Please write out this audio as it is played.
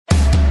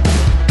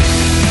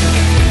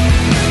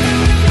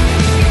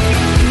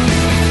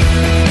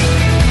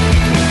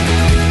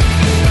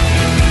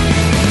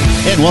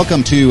and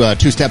welcome to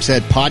Two Steps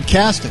Ahead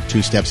Podcast.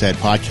 Two Steps Ahead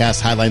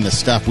Podcast, highlighting the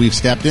stuff we've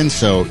stepped in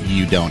so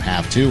you don't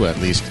have to, at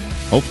least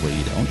hopefully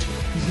you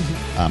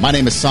don't. My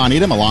name is Son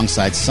Edom,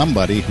 alongside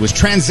somebody who is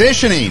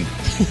transitioning.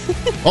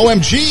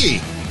 OMG!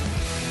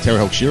 Tara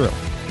Hochshiro.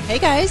 Hey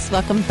guys,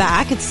 welcome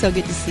back. It's so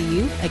good to see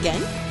you again.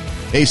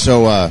 Hey,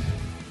 so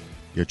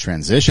you're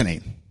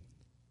transitioning.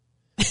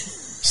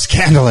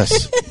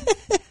 Scandalous.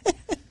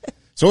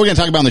 So what we're going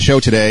to talk about on the show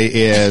today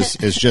is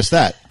just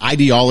that,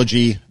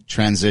 ideology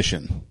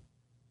transition.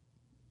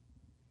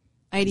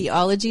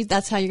 Ideology?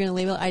 That's how you're going to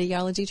label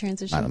ideology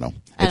transition? I don't know.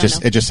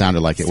 It just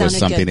sounded like it was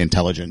something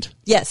intelligent.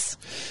 Yes.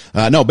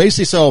 No,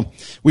 basically, so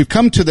we've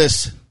come to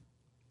this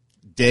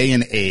day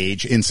and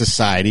age in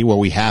society where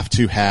we have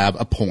to have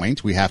a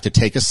point, we have to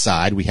take a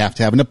side, we have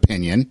to have an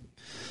opinion,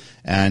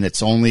 and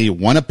it's only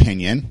one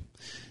opinion,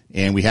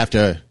 and we have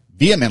to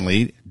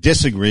vehemently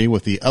disagree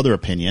with the other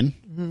opinion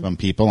from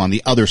people on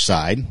the other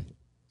side.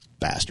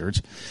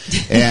 Bastards.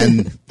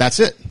 And that's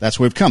it. That's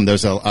where we've come.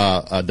 There's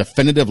a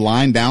definitive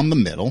line down the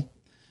middle,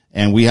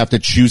 and we have to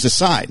choose a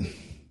side.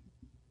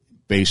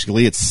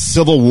 Basically, it's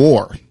civil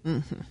war.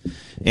 Mm-hmm.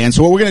 And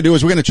so what we're going to do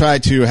is we're going to try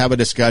to have a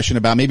discussion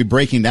about maybe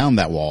breaking down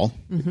that wall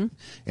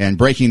and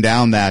breaking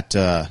down that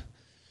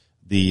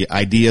the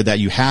idea that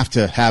you have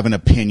to have an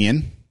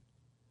opinion,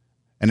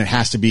 and it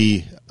has to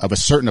be of a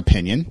certain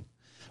opinion.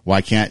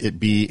 Why can't it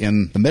be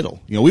in the middle?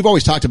 You know, we've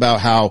always talked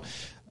about how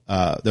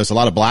there's a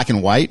lot of black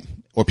and white,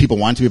 or people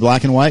want to be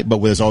black and white, but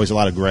there's always a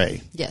lot of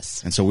gray.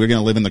 Yes. And so we're going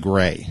to live in the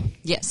gray.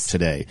 Yes.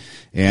 Today.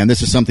 And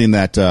this is something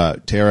that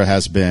Tara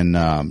has been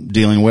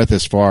dealing with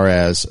as far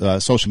as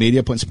social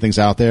media, putting some things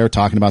out there,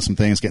 talking about some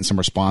things, getting some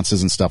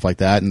responses and stuff like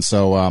that. And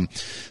so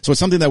so it's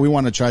something that we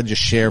want to try to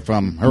just share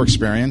from her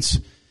experience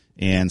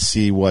and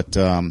see what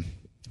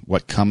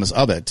comes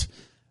of it.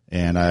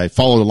 And I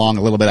followed along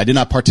a little bit. I did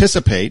not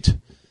participate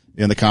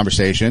in the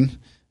conversation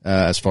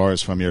as far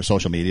as from your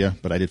social media,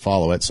 but I did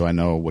follow it, so I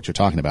know what you're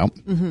talking about.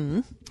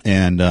 Mm-hmm.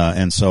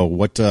 And so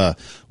what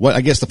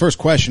I guess the first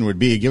question would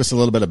be, give us a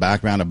little bit of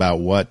background about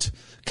what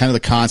kind of the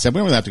concept. We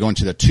don't really have to go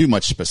into the too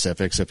much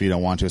specifics if you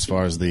don't want to, as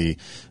far as the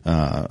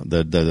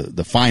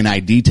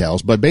finite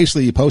details. But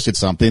basically, you posted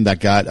something that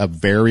got a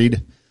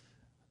varied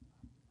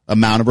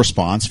amount of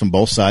response from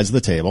both sides of the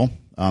table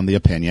on the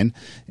opinion.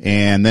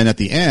 And then at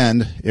the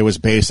end, it was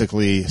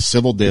basically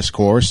civil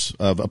discourse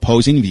of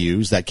opposing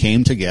views that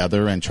came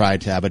together and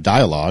tried to have a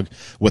dialogue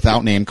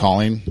without name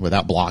calling,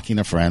 without blocking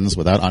of friends,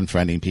 without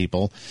unfriending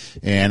people.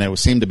 And it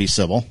seemed to be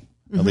civil,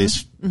 at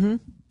least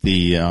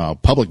the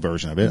public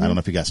version of it. I don't know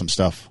if you got some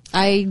stuff.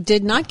 I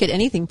did not get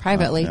anything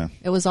privately. Yeah.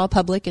 It was all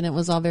public and it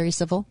was all very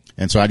civil.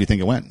 And so how do you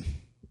think it went?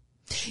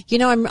 You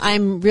know,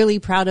 I'm really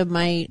proud of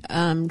my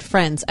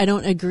friends. I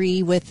don't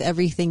agree with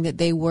everything that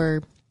they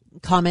were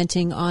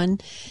commenting on,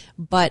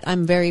 but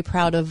I'm very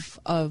proud of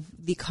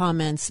the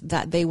comments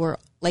that they were,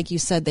 like you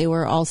said, they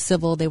were all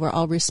civil, they were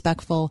all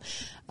respectful.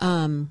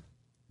 And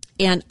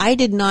I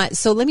did not,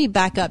 so let me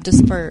back up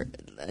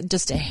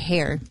just a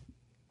hair.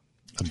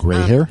 A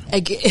gray hair?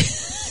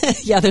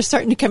 Yeah, they're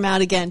starting to come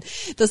out again.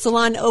 The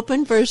salon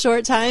opened for a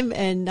short time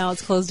and now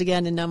it's closed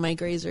again, and now my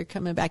grays are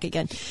coming back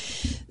again.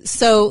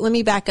 So let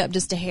me back up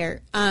just a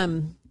hair.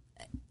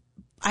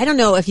 I don't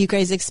know if you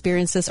guys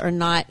experience this or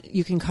not.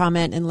 You can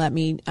comment and let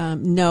me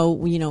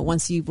know, you know,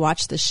 once you've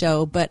watched the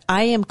show. But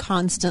I am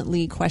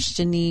constantly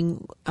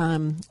questioning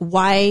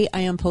why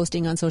I am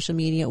posting on social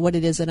media, what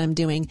it is that I'm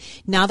doing.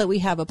 Now that we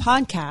have a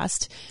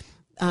podcast,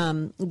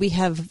 we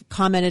have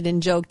commented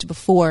and joked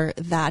before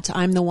that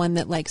I'm the one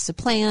that likes to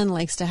plan,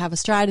 likes to have a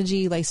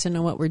strategy, likes to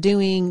know what we're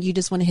doing. You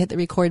just want to hit the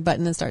record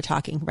button and start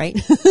talking, right?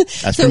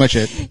 That's pretty much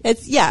it.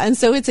 And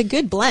so it's a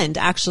good blend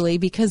actually,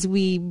 because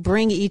we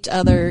bring each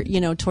other,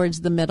 you know, towards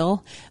the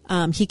middle.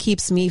 He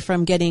keeps me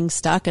from getting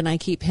stuck and I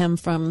keep him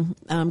from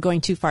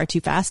going too far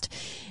too fast.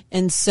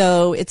 And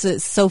so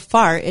so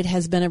far it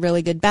has been a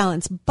really good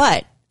balance,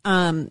 but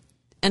and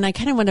I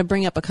kind of want to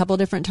bring up a couple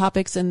different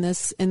topics in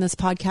this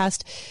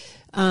podcast.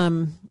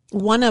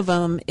 One of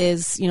them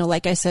is, you know,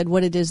 like I said,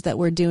 what it is that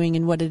we're doing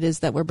and what it is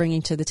that we're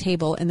bringing to the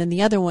table. And then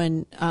the other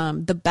one,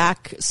 the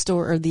back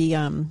story, or the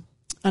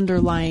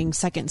underlying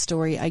second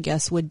story, I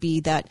guess, would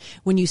be that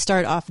when you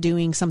start off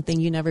doing something,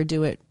 you never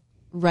do it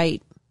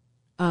right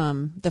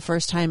the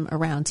first time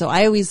around. So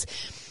I always,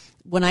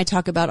 when I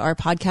talk about our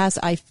podcast,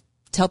 I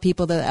tell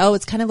people that,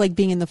 it's kind of like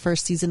being in the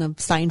first season of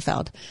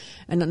Seinfeld.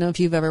 I don't know if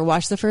you've ever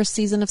watched the first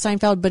season of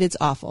Seinfeld, but it's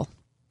awful.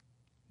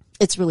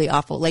 It's really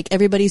awful. Like,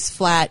 everybody's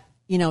flat.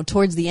 You know,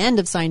 towards the end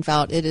of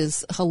Seinfeld, it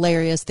is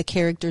hilarious. The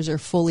characters are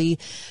fully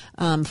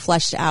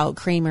fleshed out.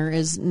 Kramer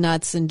is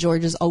nuts, and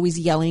George is always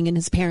yelling, and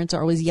his parents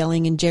are always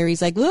yelling, and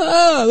Jerry's like, you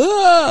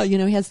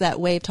know, he has that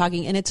way of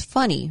talking, and it's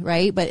funny,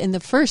 right? But in the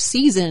first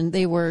season, I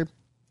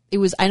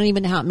don't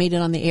even know how it made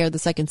it on the air the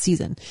second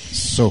season.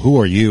 So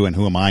who are you and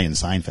who am I in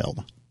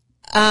Seinfeld?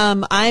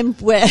 I'm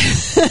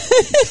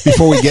with.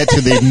 Before we get to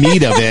the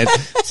meat of it,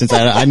 since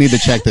I need to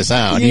check this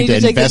out, I need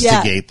to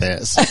investigate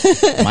this.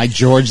 Am I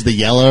George the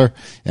Yeller?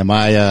 Am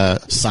I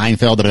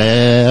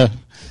Seinfeld?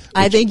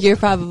 I think you're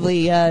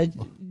probably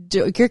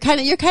you're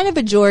kind of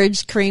a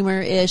George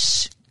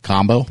Kramer-ish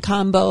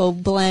combo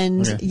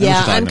blend. Okay.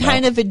 Yeah, I'm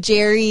kind of a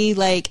Jerry,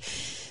 like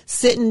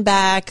sitting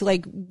back,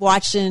 like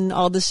watching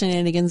all the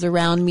shenanigans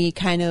around me,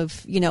 kind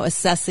of,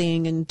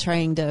 assessing and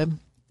trying to,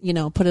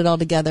 put it all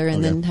together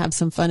and then have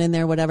some fun in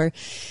there, whatever.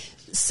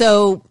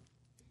 So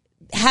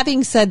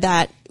having said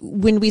that,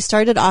 when we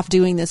started off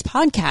doing this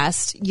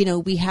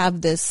podcast, we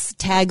have this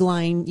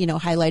tagline,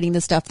 highlighting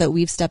the stuff that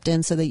we've stepped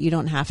in so that you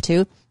don't have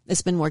to.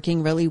 It's been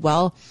working really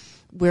well.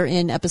 We're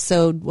in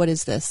episode, what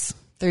is this?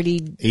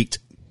 38.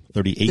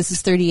 This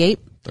is 38.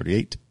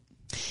 38.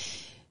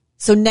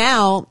 So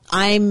now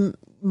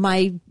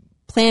my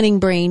planning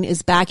brain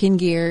is back in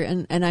gear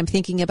and I'm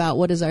thinking about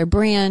what is our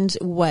brand?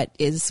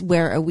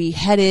 Where are we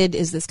headed?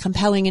 Is this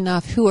compelling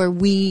enough? Who are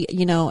we,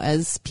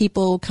 as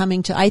people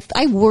coming to,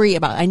 I worry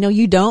about, I know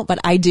you don't, but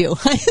I do.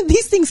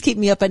 These things keep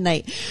me up at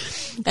night.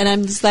 And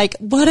I'm just like,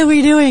 what are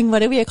we doing?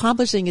 What are we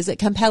accomplishing? Is it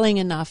compelling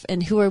enough?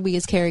 And who are we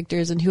as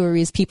characters and who are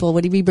we as people?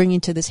 What are we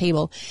bringing to the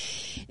table?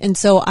 And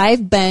so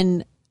I've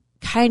been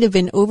kind of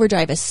in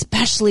overdrive,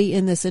 especially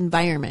in this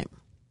environment.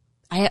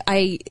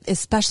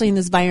 Especially in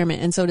this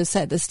environment. And so to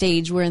set the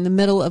stage, we're in the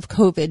middle of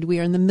COVID. We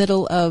are in the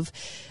middle of,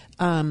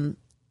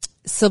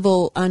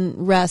 civil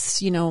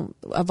unrest,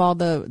 of all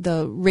the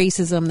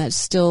racism that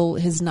still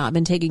has not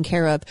been taken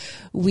care of.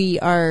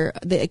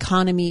 The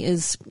economy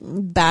is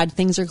bad.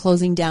 Things are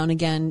closing down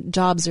again.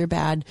 Jobs are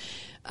bad.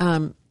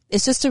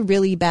 It's just a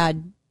really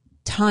bad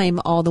time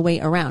all the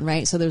way around,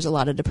 right? So there's a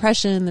lot of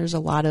depression. There's a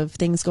lot of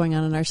things going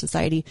on in our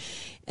society.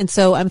 And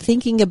so I'm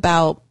thinking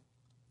about,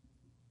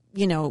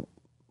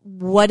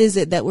 what is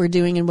it that we're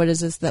doing and what is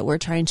this that we're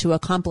trying to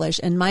accomplish?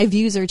 And my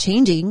views are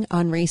changing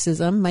on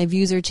racism. My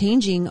views are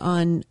changing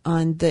on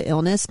the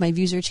illness. My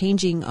views are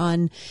changing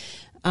on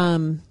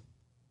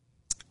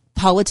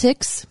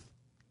politics.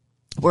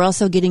 We're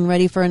also getting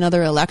ready for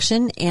another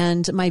election,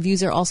 and my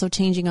views are also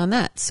changing on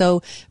that.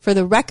 So for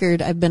the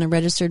record, I've been a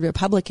registered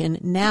Republican.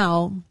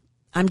 Now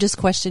I'm just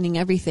questioning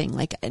everything.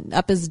 Like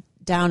up is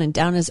down and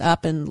down is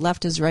up and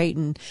left is right,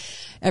 and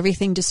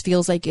everything just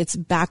feels like it's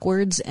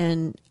backwards.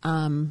 And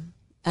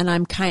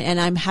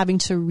I'm having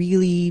to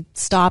really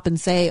stop and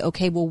say,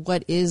 okay, well,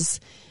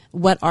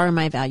 what are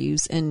my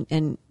values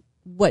and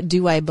what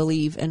do I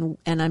believe? And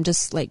I'm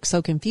just like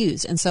so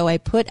confused. And so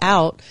I've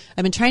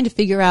been trying to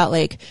figure out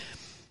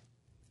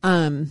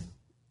I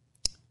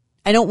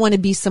don't want to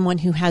be someone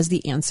who has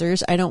the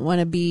answers. I don't want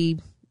to be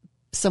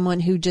someone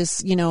who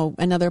just,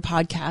 another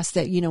podcast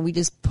that, we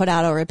just put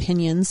out our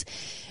opinions.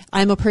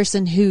 I'm a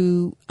person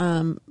who,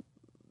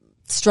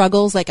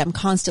 struggles. Like I'm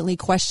constantly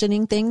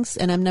questioning things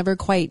and I'm never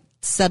quite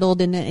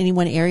settled in any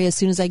one area. As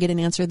soon as I get an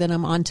answer, then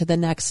I'm on to the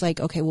next, like,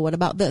 okay, well, what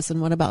about this?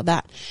 And what about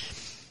that?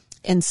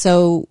 And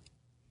so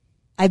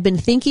I've been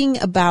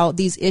thinking about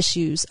these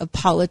issues of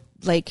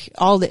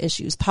all the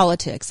issues,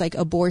 politics, like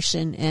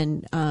abortion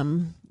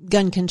and,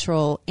 gun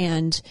control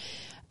and,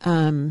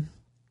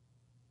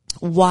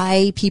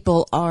 why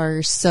people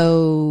are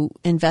so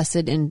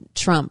invested in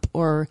Trump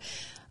or,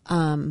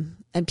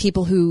 and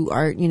people who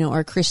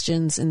are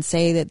Christians and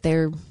say that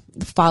they're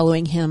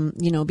following him,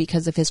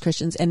 because of his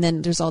Christians. And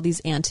then there's all these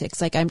antics.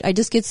 Like I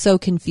just get so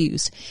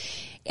confused.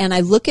 And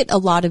I look at a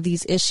lot of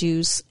these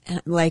issues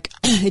and like,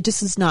 it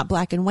just is not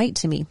black and white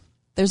to me.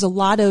 There's a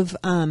lot of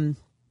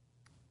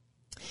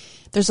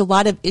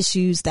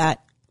issues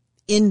that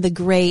in the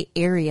gray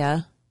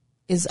area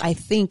I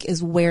think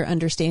is where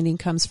understanding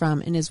comes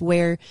from and is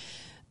where,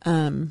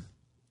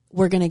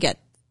 we're going to get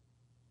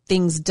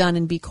things done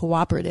and be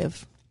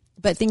cooperative.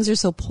 But things are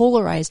so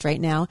polarized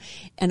right now.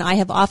 And I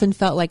have often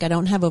felt like I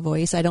don't have a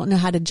voice. I don't know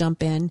how to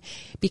jump in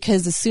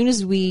because as soon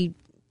as we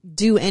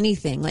do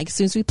anything, like as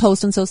soon as we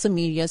post on social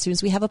media, as soon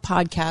as we have a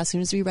podcast, as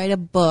soon as we write a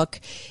book,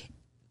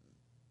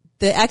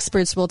 the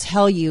experts will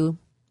tell you,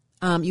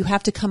 you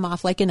have to come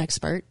off like an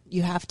expert.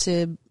 You have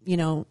to,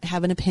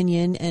 have an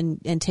opinion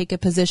and take a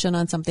position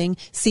on something,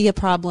 see a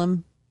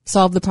problem,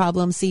 solve the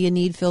problem, see a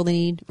need, fill the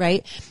need,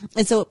 right?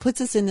 And so it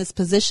puts us in this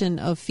position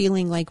of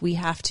feeling like we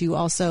have to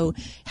also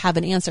have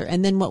an answer.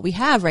 And then what we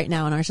have right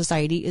now in our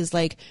society is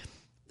like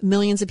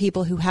millions of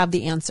people who have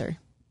the answer.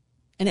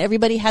 And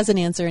everybody has an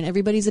answer and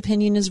everybody's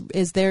opinion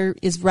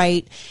is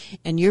right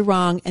and you're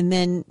wrong. And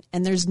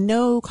there's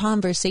no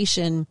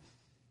conversation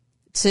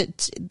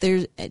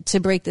to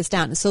break this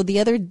down. So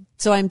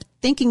I'm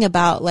thinking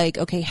about like,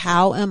 okay,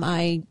 how am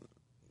I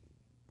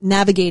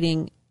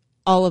navigating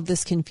all of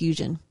this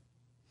confusion?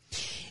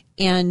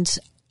 And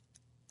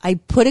I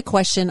put a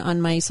question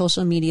on my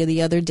social media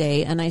the other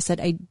day and I said,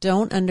 I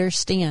don't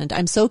understand.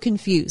 I'm so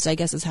confused, I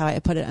guess is how I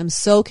put it. I'm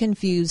so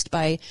confused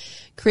by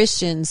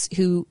Christians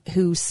who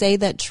say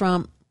that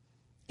Trump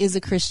is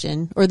a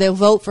Christian or they'll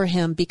vote for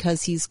him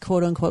because he's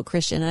quote unquote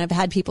Christian. And I've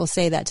had people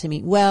say that to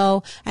me.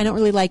 Well, I don't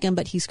really like him,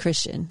 but he's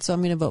Christian, so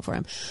I'm going to vote for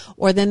him.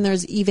 Or then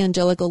there's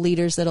evangelical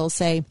leaders that'll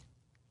say,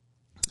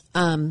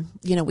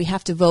 we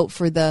have to vote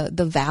for the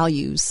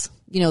values,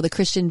 the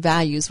Christian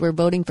values. We're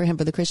voting for him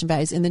for the Christian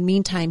values. In the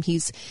meantime,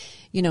 he's,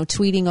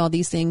 tweeting all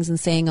these things and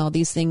saying all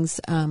these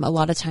things. A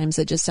lot of times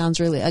it just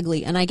sounds really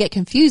ugly. And I get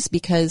confused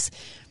because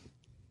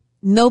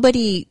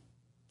nobody,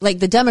 like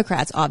the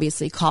Democrats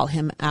obviously call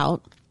him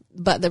out,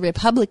 but the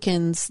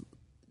Republicans,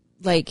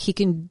 like he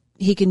can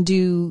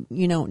do,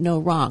 no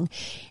wrong.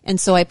 And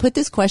so I put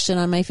this question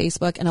on my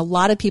Facebook and a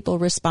lot of people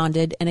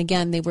responded. And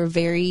again, they were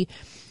very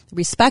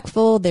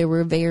respectful. They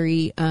were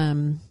very,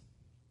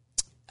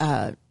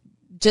 they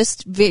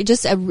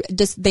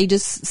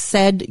just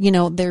said,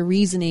 their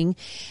reasoning.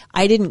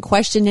 I didn't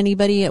question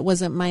anybody. It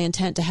wasn't my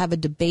intent to have a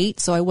debate.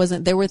 So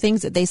there were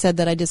things that they said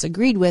that I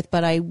disagreed with,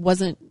 but I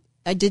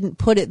didn't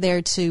put it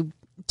there to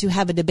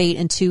have a debate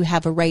and to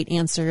have a right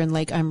answer and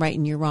like I'm right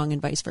and you're wrong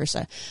and vice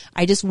versa.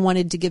 I just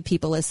wanted to give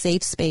people a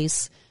safe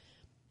space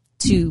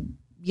to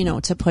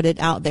put it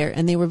out there,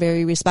 and they were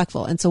very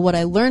respectful. And so what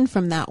I learned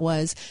from that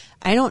was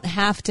I don't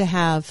have to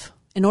have,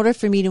 in order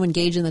for me to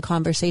engage in the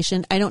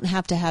conversation, I don't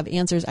have to have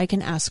answers. I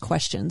can ask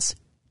questions.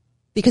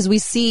 Because we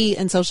see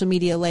in social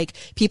media, like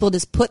people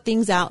just put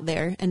things out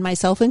there, and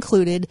myself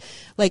included,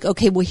 like,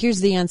 okay, well,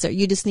 here's the answer.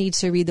 You just need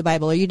to read the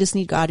Bible, or you just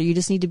need God, or you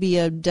just need to be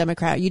a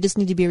Democrat, or you just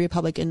need to be a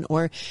Republican,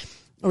 or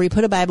we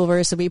put a Bible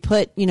verse, or we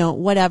put,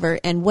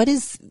 whatever. And what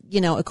is,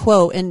 a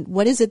quote, and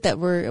what is it that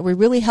we're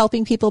really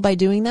helping people by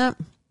doing that?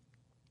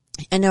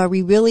 And are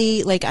we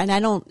really like,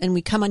 and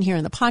we come on here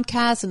in the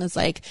podcast and it's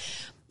like,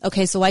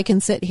 okay, so I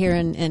can sit here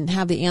and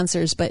have the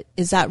answers, but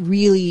is that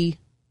really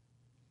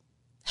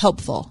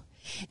helpful?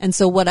 And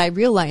so what I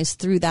realized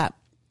through that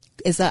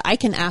is that I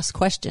can ask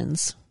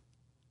questions,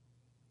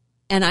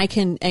 and I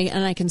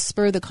can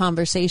spur the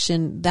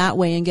conversation that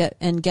way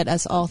and get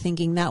us all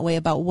thinking that way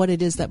about what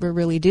it is that we're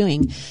really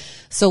doing.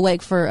 So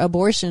like for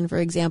abortion, for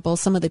example,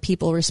 some of the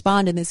people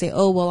respond and they say,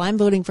 oh, well, I'm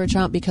voting for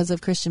Trump because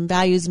of Christian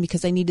values and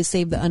because I need to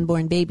save the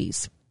unborn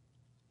babies.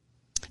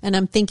 And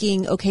I'm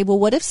thinking, okay, well,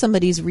 what if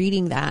somebody's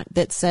reading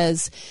that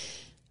says,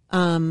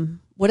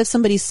 what if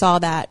somebody saw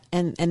that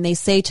and they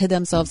say to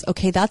themselves,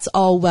 okay, that's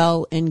all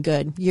well and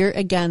good. You're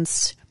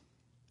against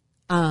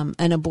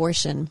an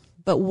abortion.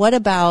 But what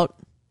about,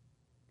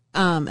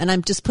 and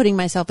I'm just putting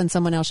myself in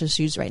someone else's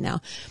shoes right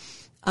now.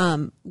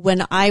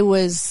 When I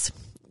was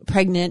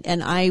pregnant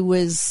and I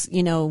was,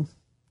 in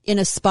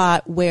a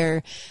spot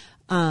where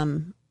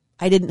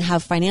I didn't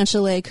have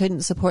financially, I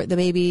couldn't support the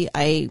baby.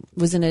 I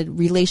was in a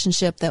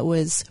relationship that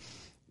was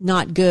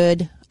not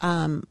good.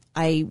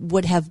 I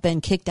would have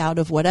been kicked out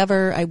of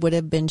whatever. I would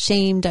have been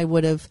shamed.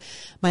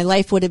 My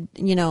life would have,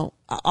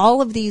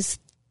 all of these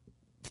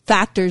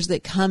factors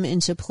that come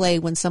into play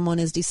when someone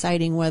is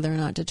deciding whether or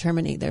not to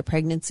terminate their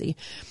pregnancy.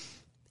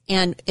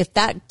 And if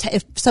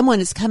someone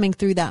is coming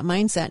through that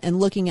mindset and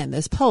looking at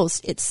this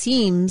post, it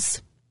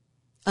seems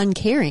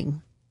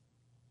uncaring.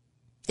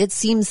 It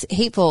seems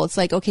hateful. It's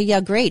like, okay, yeah,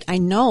 great. I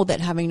know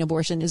that having an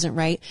abortion isn't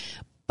right,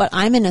 but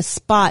I'm in a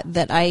spot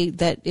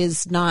that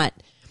is not,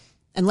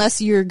 unless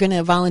you're going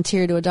to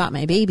volunteer to adopt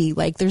my baby,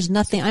 like there's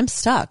nothing, I'm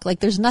stuck. Like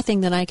there's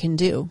nothing that I can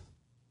do.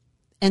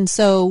 And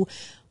so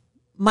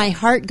my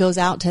heart goes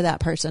out to that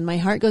person. My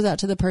heart goes out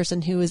to the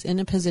person who is in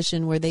a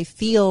position where they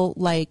feel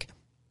like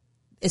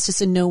it's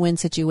just a no-win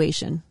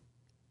situation.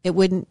 It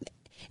wouldn't,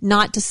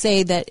 not to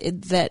say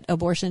that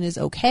abortion is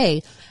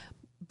okay,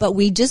 but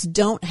we just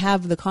don't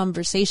have the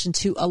conversation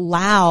to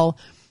allow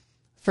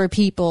for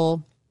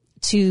people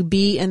to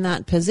be in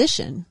that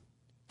position.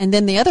 And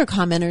then the other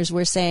commenters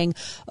were saying,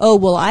 oh,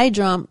 well,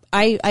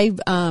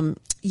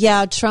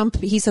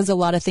 Trump, he says a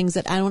lot of things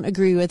that I don't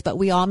agree with, but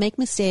we all make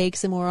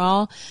mistakes and we're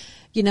all,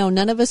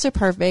 none of us are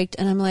perfect.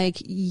 And I'm like,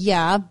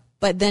 yeah,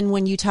 but then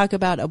when you talk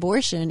about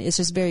abortion, it's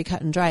just very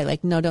cut and dry.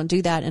 Like, no, don't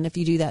do that. And if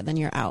you do that, then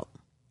you're out.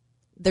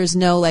 There's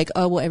no like,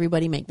 oh, well,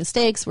 everybody make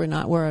mistakes.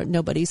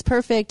 Nobody's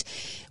perfect.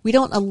 We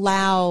don't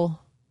allow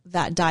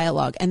that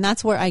dialogue. And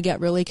that's where I get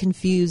really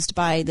confused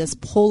by this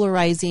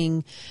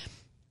polarizing,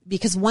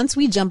 because once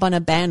we jump on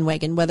a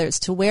bandwagon, whether it's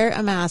to wear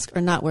a mask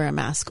or not wear a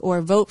mask,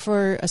 or vote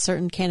for a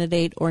certain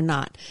candidate or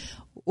not,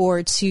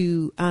 or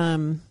to,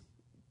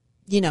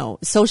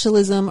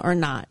 socialism or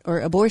not, or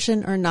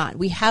abortion or not,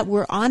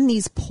 we're on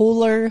the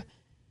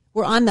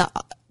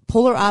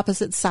polar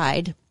opposite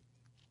side.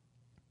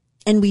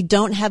 And we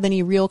don't have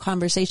any real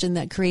conversation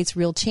that creates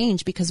real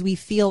change because we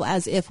feel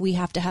as if we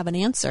have to have an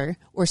answer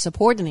or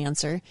support an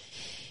answer.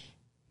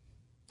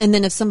 And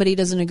then if somebody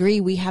doesn't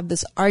agree, we have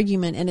this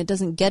argument and it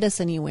doesn't get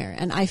us anywhere.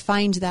 And I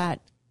find that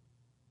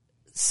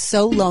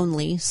so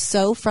lonely,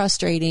 so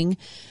frustrating.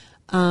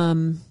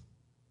 And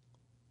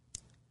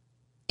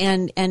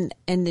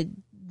it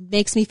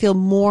makes me feel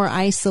more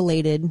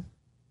isolated.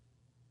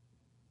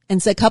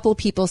 And so a couple of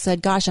people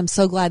said, gosh, I'm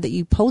so glad that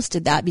you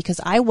posted that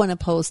because I want to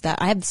post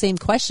that. I have the same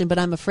question, but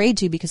I'm afraid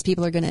to because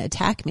people are going to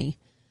attack me.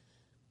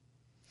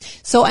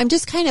 So I'm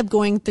just kind of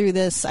going through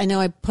this. I know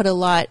I put a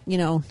lot,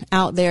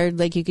 out there,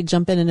 like you could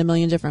jump in a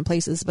million different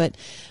places, but,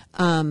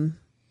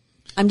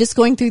 I'm just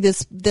going through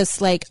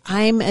this, like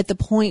I'm at the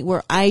point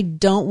where I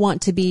don't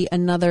want to be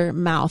another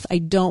mouth. I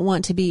don't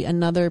want to be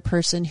another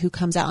person who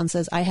comes out and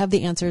says, I have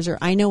the answers, or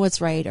I know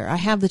what's right, or I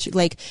have the truth.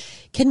 Like,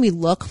 can we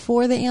look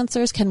for the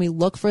answers? Can we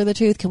look for the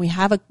truth?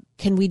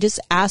 Can we just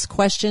ask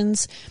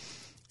questions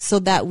so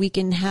that we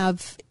can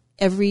have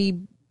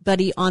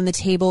everybody on the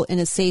table in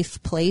a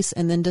safe place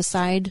and then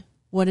decide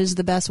what is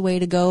the best way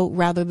to go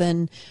rather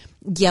than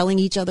yelling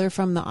each other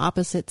from the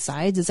opposite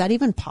sides? Is that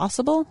even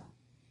possible?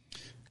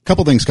 A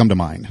couple things come to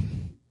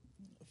mind.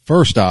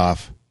 First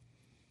off,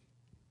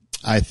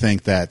 I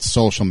think that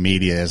social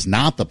media is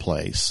not the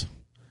place.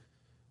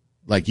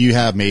 Like, you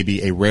have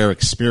maybe a rare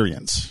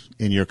experience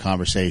in your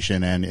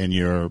conversation and in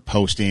your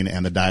posting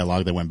and the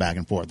dialogue that went back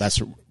and forth.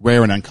 That's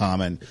rare and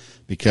uncommon,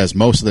 because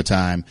most of the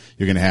time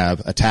you're going to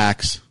have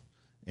attacks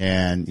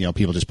and,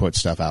 people just put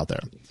stuff out there.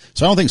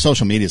 So I don't think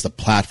social media is the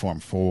platform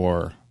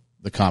for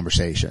the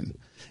conversation.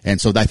 And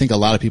so I think a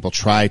lot of people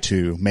try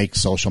to make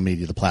social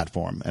media the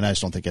platform, and I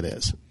just don't think it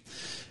is.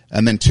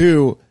 And then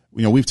two,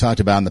 we've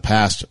talked about in the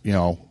past,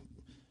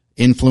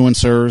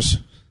 influencers.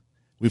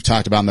 We've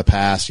talked about in the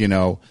past,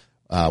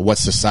 what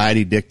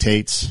society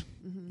dictates.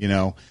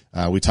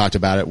 We talked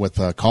about it with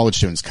college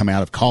students coming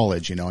out of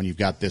college, and you've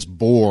got this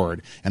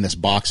board and this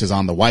box is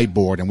on the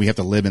whiteboard and we have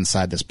to live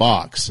inside this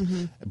box.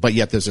 Mm-hmm. But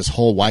yet there's this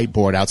whole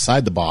whiteboard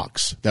outside the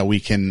box that we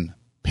can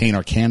paint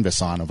our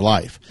canvas on of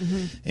life.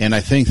 Mm-hmm. And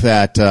I think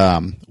that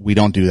we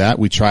don't do that.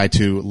 We try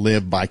to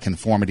live by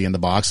conformity in the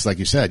box. Like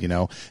you said,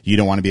 you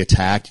don't want to be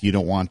attacked. You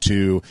don't want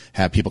to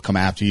have people come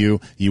after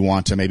you. You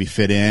want to maybe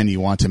fit in.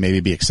 You want to maybe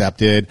be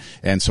accepted.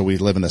 And so we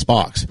live in this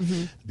box.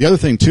 Mm-hmm. The other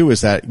thing, too,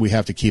 is that we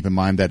have to keep in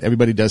mind that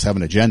everybody does have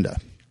an agenda.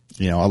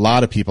 A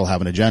lot of people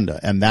have an agenda,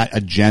 and that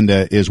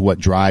agenda is what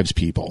drives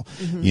people,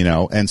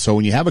 mm-hmm. And so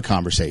when you have a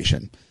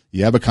conversation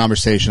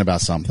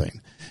about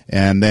something,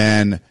 and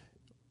then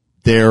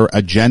their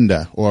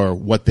agenda or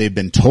what they've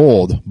been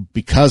told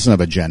because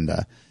of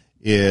agenda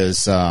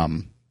is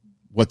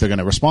what they're going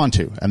to respond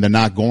to. And they're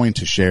not going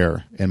to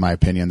share, in my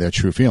opinion, their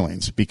true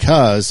feelings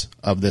because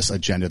of this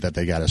agenda that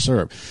they got to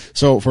serve.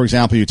 So, for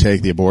example, you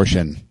take the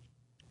abortion.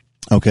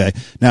 Okay.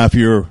 Now, if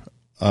you're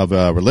of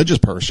a religious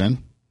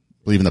person,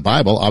 believe in the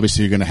Bible,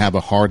 obviously you're going to have a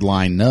hard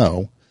line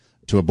no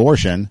to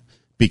abortion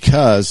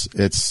because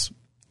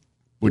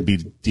would be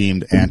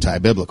deemed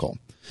anti-biblical.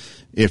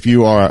 If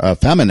you are a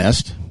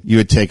feminist, you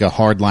would take a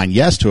hard line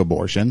yes to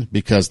abortion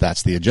because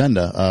that's the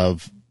agenda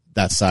of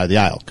that side of the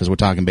aisle, because we're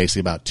talking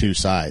basically about two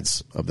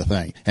sides of the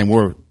thing, and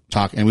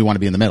we want to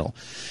be in the middle.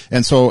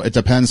 And so it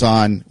depends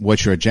on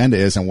what your agenda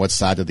is and what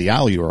side of the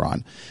aisle you are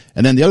on.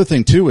 And then the other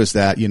thing too is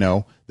that,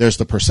 there's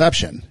the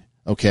perception.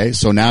 Okay.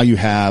 So now you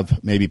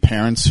have maybe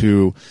parents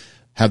who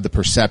have the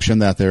perception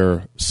that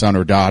their son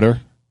or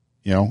daughter,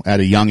 at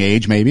a young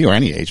age maybe, or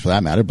any age for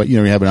that matter, but,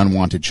 you have an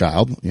unwanted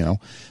child,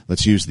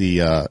 let's use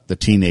the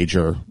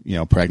teenager,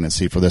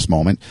 pregnancy for this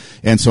moment.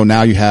 And so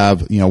now you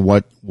have,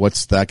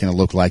 what's that going to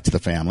look like to the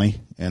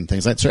family and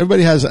things like that. So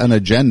everybody has an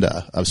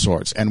agenda of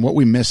sorts. And what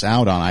we miss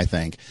out on, I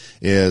think,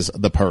 is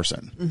the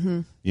person.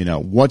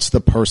 Mm-hmm. What's the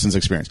person's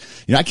experience?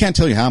 I can't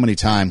tell you how many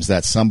times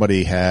that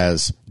somebody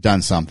has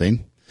done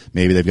something.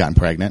 Maybe they've gotten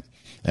pregnant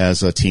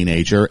as a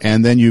teenager,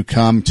 and then you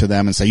come to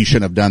them and say, you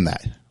shouldn't have done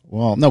that.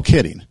 Well, no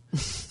kidding.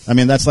 I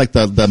mean, that's like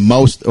the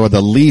most or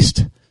the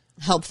least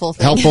helpful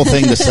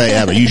thing to say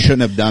ever. You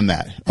shouldn't have done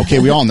that. Okay,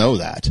 we all know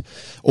that.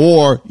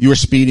 Or you were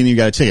speeding and you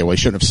got a ticket. Well, you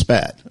shouldn't have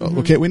sped. Mm-hmm.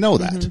 Okay, we know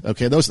that. Mm-hmm.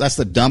 Okay, that's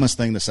the dumbest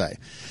thing to say.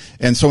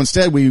 And so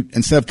instead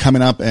of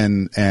coming up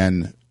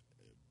and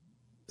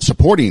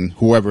supporting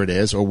whoever it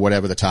is or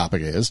whatever the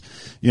topic is,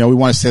 we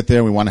want to sit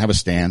there, we want to have a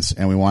stance,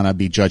 and we want to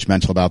be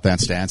judgmental about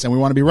that stance, and we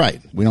want to be right.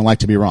 We don't like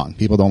to be wrong.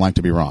 People don't like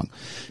to be wrong.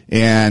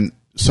 And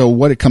so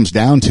what it comes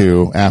down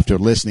to after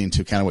listening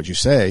to kind of what you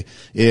say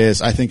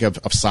is I think of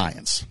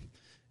science.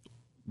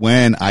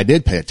 When I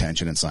did pay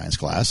attention in science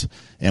class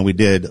and we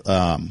did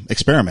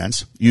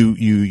experiments,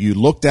 you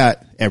looked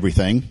at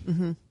everything,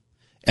 mm-hmm.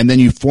 and then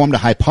you formed a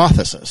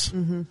hypothesis.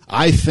 Mm-hmm.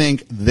 I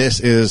think this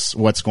is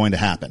what's going to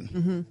happen,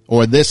 mm-hmm.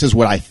 or this is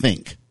what I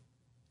think.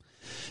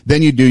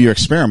 Then you do your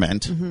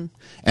experiment, mm-hmm.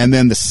 and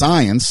then the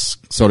science,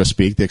 so to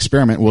speak, the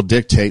experiment will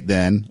dictate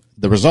then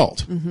the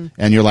result. Mm-hmm.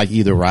 And you're like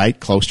either right,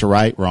 close to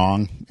right,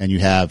 wrong, and you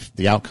have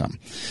the outcome.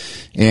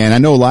 And I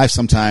know life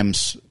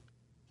sometimes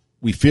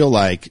we feel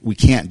like we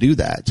can't do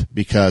that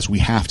because we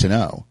have to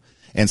know.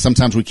 And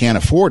sometimes we can't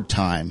afford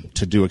time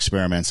to do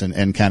experiments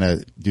and kind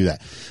of do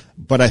that.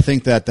 But I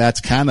think that that's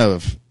kind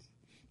of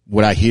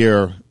what I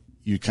hear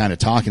you kind of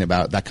talking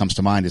about. That comes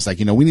to mind is like,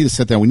 we need to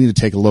sit there, we need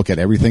to take a look at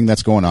everything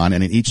that's going on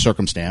and in each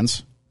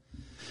circumstance.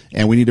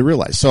 And we need to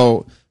realize.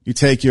 So you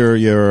take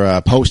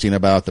your posting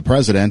about the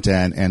president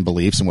and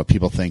beliefs and what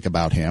people think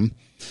about him,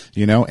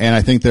 and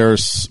I think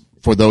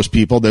for those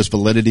people, there's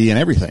validity in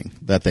everything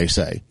that they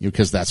say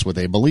because that's what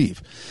they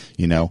believe,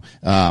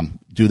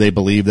 do they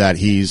believe that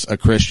he's a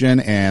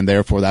Christian and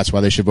therefore that's why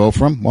they should vote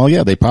for him? Well,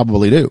 yeah, they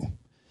probably do.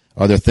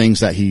 Are there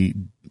things that he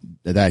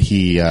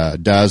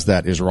does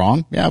that is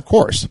wrong? Yeah, of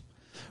course.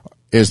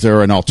 Is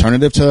there an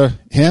alternative to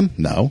him?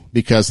 No,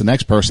 because the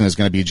next person is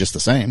going to be just the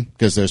same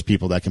because there's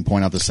people that can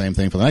point out the same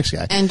thing for the next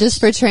guy. And just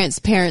for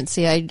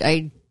transparency,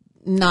 I'm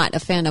not a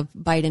fan of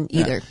Biden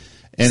either.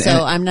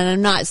 Yeah. I'm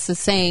not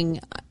saying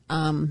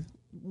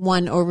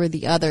one over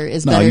the other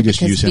is better. No, you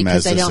just use him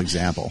as this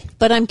example.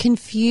 But I'm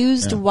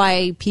confused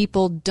why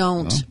people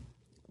don't.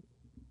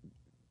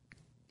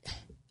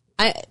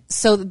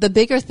 So the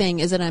bigger thing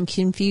is that I'm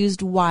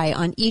confused why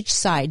on each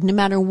side, no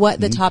matter what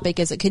the topic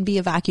is, it could be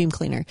a vacuum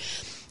cleaner.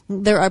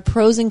 There are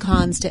pros and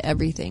cons to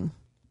everything.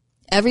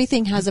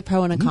 Everything has a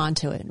pro and a con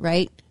to it,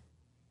 right?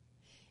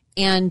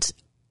 And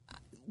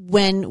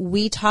when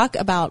we talk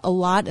about a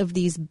lot of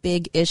these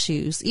big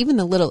issues, even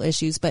the little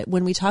issues, but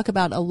when we talk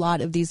about a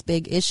lot of these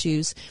big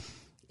issues,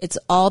 it's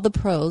all the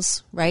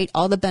pros, right?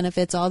 All the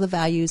benefits, all the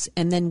values,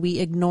 and then we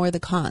ignore the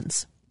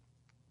cons.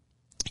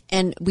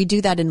 And we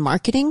do that in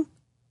marketing.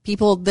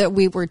 People that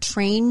we were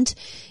trained,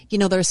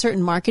 there are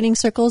certain marketing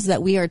circles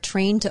that we are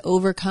trained to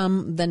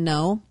overcome the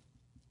no.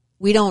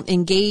 We don't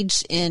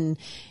engage in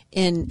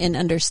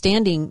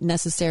understanding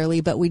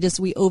necessarily, but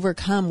we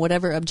overcome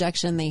whatever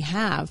objection they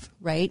have,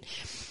 right?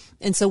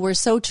 And so we're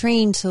so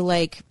trained to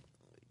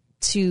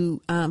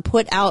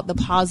put out the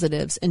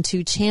positives and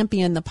to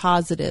champion the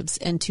positives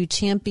and to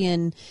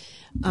champion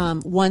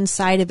one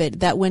side of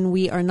it, that when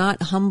we are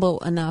not humble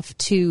enough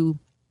to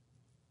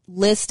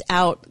list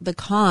out the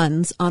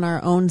cons on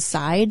our own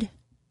side,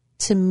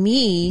 to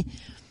me,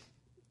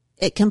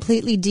 it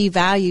completely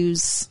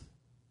devalues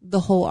the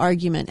whole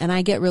argument. And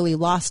I get really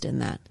lost in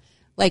that.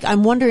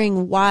 I'm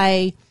wondering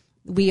why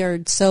we are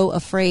so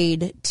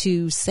afraid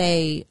to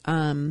say,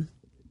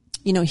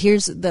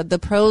 here's the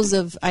pros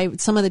of,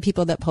 some of the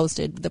people that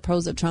posted the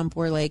pros of Trump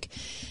were like,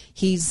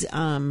 he's,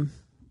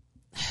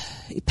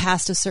 he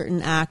passed a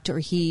certain act, or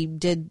he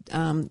did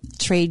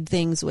trade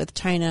things with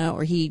China,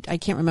 or I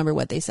can't remember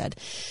what they said.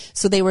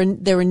 So they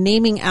were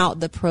naming out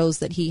the pros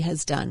that he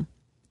has done.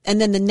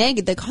 And then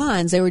the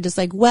cons, they were just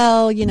like,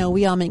 well,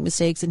 we all make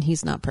mistakes and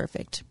he's not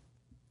perfect.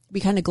 We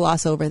kind of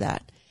gloss over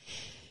that.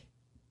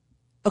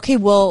 Okay,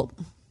 well,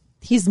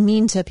 he's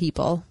mean to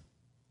people.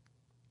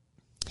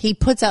 He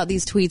puts out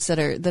these tweets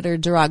that are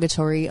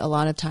derogatory a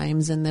lot of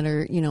times and that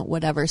are,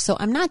 whatever. So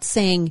I'm not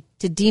saying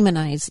to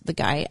demonize the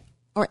guy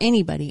or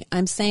anybody.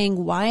 I'm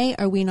saying, why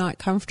are we not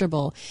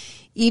comfortable,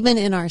 even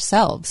in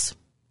ourselves?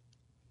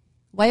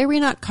 Why are we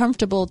not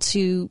comfortable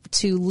to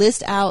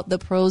list out the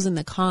pros and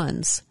the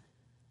cons?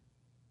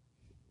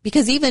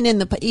 Because even in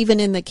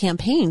the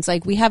campaigns,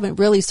 we haven't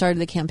really started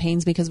the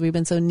campaigns because we've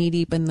been so knee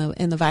deep in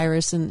the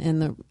virus and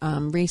the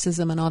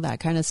racism and all that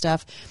kind of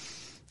stuff.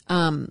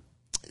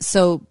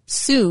 So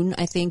soon,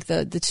 I think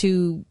the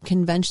two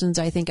conventions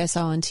I think I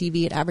saw on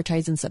TV, it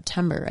advertised in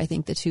September. I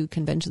think the two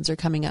conventions are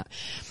coming up.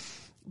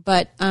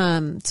 But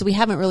so we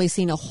haven't really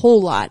seen a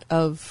whole lot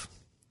of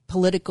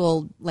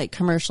political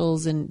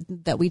commercials and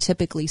that we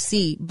typically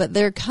see, but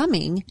they're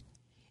coming.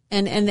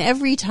 And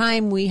every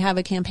time we have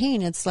a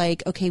campaign, it's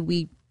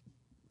okay,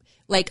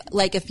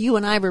 like if you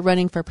and I were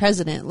running for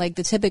president,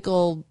 the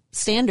typical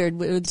standard,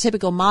 the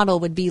typical model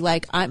would be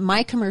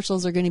my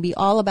commercials are going to be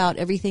all about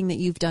everything that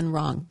you've done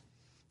wrong.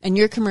 And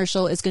your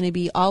commercial is going to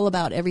be all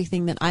about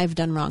everything that I've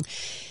done wrong.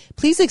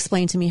 Please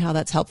explain to me how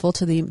that's helpful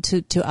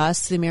to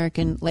us, the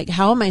American.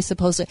 How am I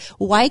supposed to?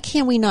 Why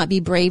can't we not be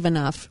brave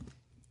enough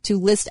to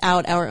list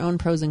out our own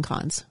pros and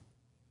cons?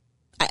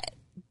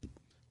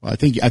 Well, I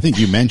think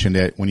you mentioned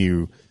it when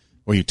you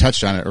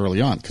touched on it early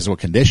on, because we're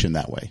conditioned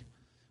that way.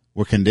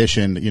 We're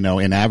conditioned,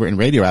 in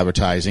radio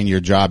advertising,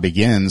 your job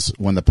begins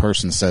when the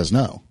person says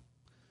no.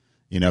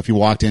 If you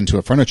walked into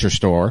a furniture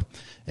store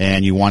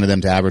and you wanted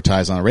them to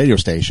advertise on a radio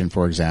station,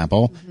 for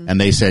example, and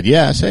they said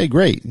yes, hey,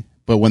 great.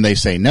 But when they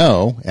say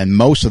no, and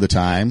most of the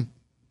time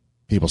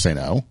people say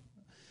no,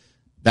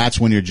 that's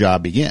when your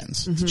job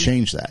begins to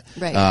change that.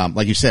 Right.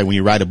 Like you said, when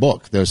you write a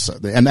book,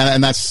 and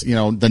that's,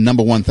 the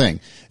number one thing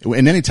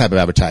in any type of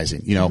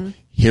advertising,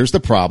 here's the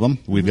problem.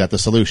 We've got the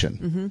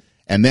solution.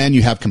 And then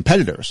you have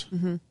competitors.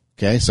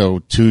 Okay. So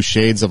 2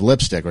 shades of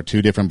lipstick or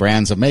 2 different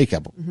brands of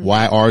makeup.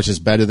 Why ours is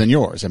better than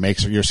yours? It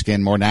makes your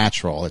skin more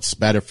natural. It's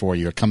better for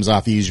you. It comes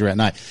off easier at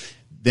night.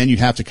 Then you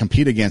have to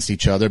compete against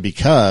each other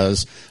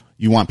because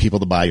you want people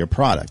to buy your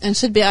product. And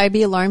should I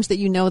be alarmed that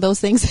you know those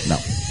things? No.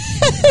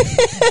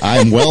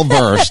 I'm well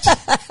versed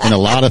in a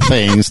lot of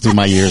things through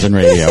my years in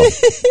radio.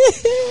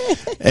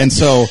 And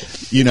so,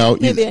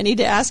 maybe I need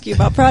to ask you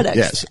about products.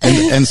 Yes.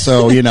 And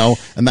so,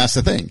 and that's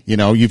the thing,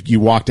 you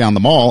walk down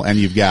the mall and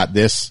you've got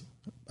this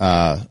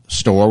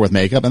store with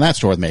makeup and that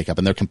store with makeup,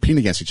 and they're competing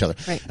against each other.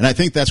 Right. And I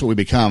think that's what we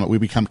become. We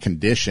become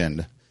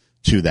conditioned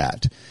to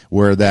that,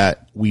 where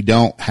that we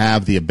don't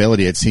have the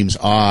ability. It seems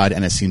odd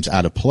and it seems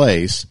out of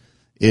place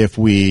if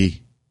we're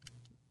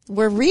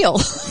real.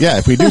 Yeah,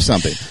 if we do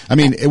something. I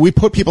mean, we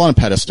put people on a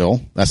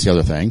pedestal. That's the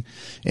other thing.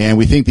 And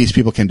we think these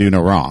people can do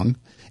no wrong.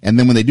 And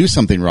then when they do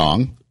something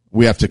wrong,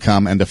 we have to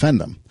come and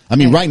defend them. I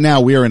mean, right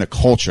now we are in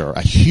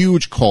a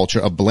huge culture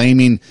of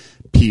blaming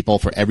people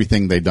for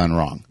everything they've done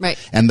wrong. Right.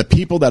 And the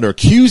people that are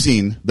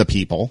accusing the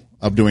people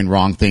of doing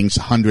wrong things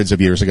hundreds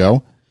of years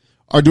ago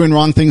are doing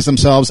wrong things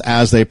themselves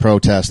as they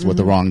protest what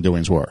the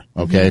wrongdoings were.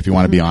 Okay. If you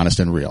want to be honest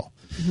and real,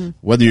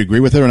 whether you agree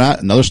with it or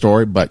not, another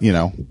story, but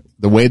the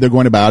way they're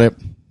going about it,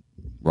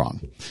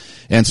 wrong.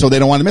 And so they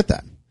don't want to admit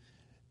that.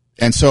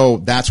 And so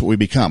that's what we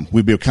become.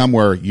 We become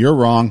where you're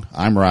wrong,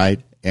 I'm right,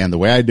 and the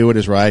way I do it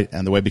is right,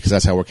 and because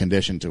that's how we're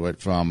conditioned to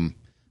it from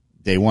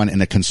day one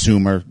in a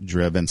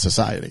consumer-driven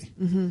society.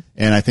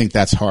 And I think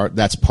that's hard.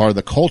 That's part of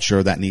the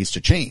culture that needs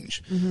to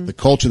change. The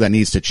culture that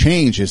needs to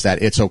change is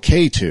that it's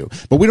okay to,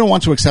 but we don't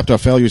want to accept our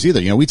failures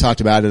either. You know, we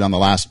talked about it on the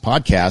last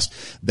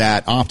podcast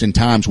that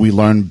oftentimes we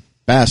learn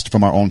best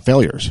from our own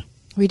failures.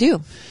 We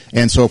do.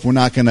 And so if we're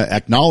not going to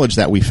acknowledge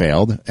that we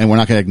failed and we're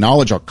not going to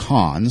acknowledge our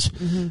cons,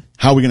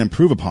 how are we going to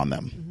improve upon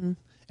them?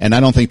 And I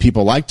don't think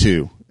people like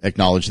to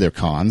acknowledge their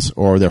cons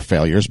or their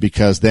failures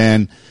because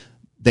then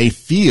they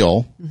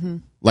feel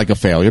like a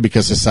failure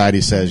because society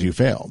says you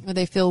failed. Or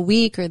they feel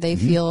weak, or they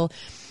feel,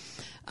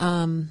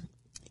 vulnerable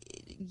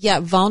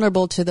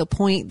to the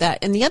point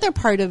that, and the other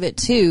part of it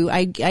too,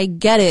 I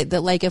get it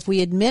that like if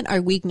we admit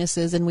our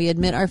weaknesses and we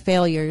admit our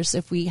failures,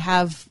 if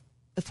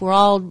we're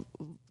all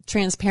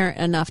transparent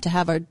enough to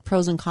have our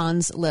pros and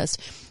cons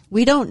list,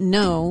 we don't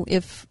know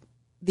if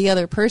the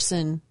other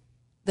person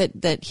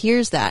that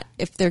hears that,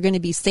 if they're going to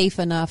be safe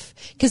enough,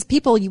 because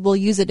people will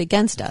use it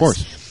against us. Of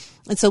course.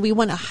 And so we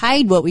want to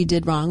hide what we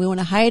did wrong. We want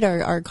to hide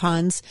our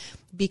cons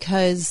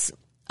because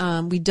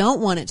we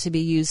don't want it to be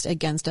used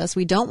against us.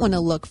 We don't want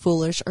to look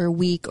foolish or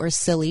weak or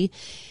silly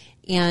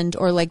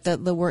or like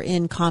that we're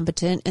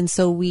incompetent. And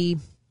so we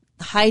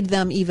hide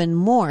them even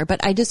more.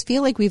 But I just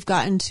feel like we've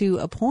gotten to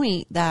a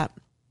point that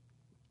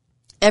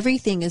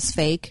everything is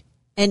fake.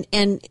 And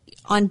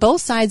on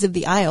both sides of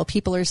the aisle,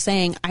 people are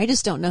saying, I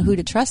just don't know who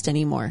to trust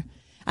anymore.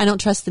 I don't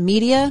trust the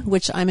media,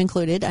 which I'm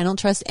included. I don't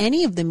trust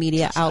any of the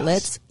media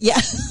outlets. Yeah.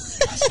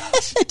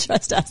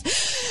 Trust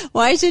us.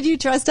 Why should you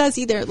trust us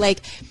either?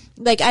 Like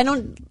I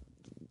don't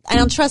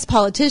trust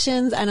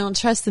politicians. I don't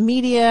trust the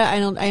media.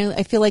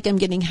 I feel like I'm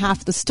getting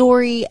half the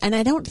story. And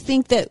I don't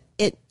think that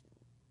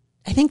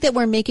I think that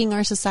we're making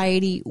our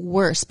society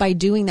worse by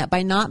doing that,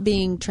 by not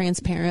being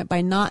transparent,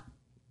 by not,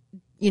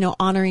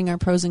 honoring our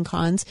pros and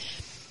cons.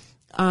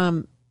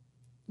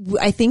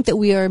 I think that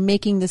we are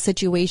making the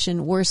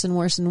situation worse and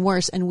worse and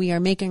worse, and we are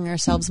making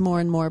ourselves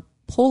more and more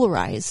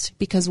polarized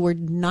because we're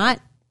not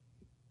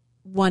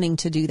wanting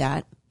to do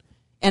that.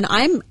 And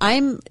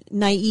I'm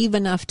naive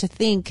enough to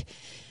think,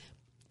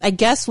 I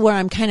guess where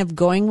I'm kind of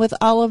going with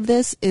all of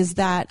this is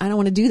that I don't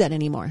want to do that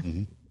anymore.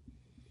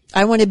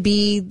 I want to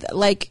be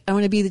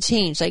the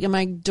change. Like, am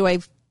I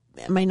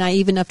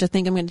naive enough to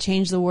think I'm going to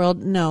change the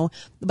world? No.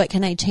 But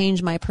can I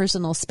change my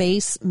personal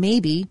space?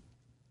 Maybe.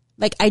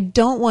 Like, I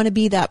don't want to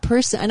be that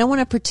person. I don't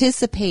want to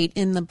participate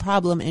in the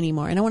problem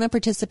anymore. I don't want to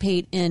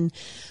participate in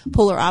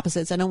polar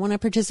opposites. I don't want to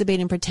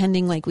participate in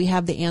pretending like we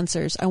have the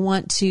answers. I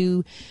want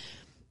to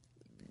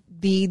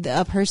be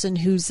a person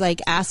who's like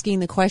asking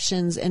the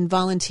questions and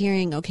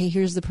volunteering. Okay,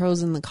 here's the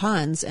pros and the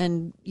cons.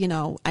 And,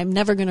 I'm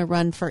never going to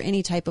run for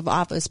any type of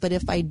office. But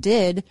if I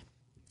did,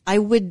 if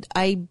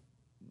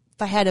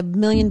I had $1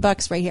 million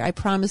right here, I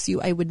promise you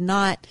I would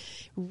not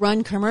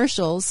run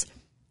commercials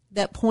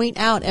that point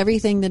out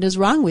everything that is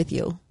wrong with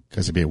you.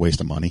 Because it'd be a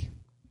waste of money.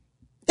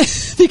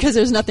 Because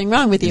there's nothing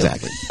wrong with you.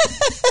 Exactly.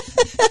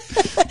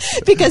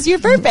 Because you're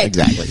perfect.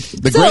 Exactly.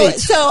 The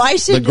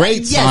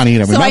great Son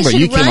Edom. So Remember,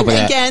 you came up with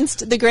that.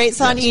 Against the great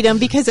Son Edom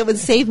because it would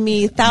save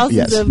me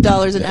thousands of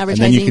dollars in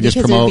advertising. And then you could just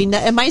promote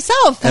and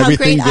myself.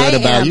 Everything how great good I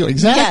about am. you.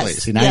 Exactly.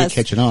 Yes, See, now you're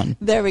catching on.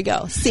 There we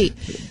go. See,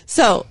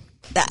 so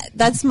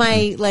that's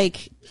my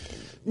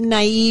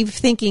naive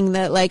thinking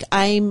that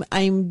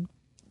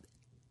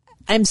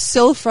I'm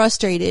so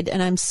frustrated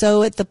and I'm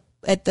so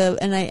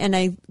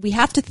we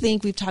have to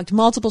think. We've talked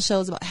multiple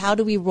shows about how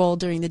do we roll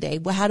during the day?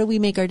 How do we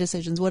make our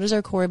decisions? What is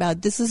our core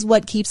about? This is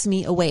what keeps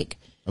me awake.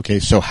 Okay,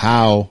 so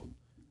how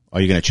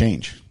are you going to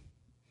change?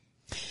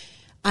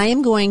 I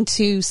am going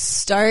to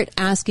start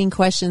asking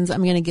questions.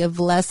 I'm going to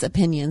give less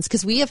opinions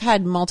because we have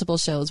had multiple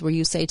shows where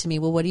you say to me,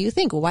 well, what do you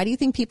think? Well, why do you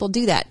think people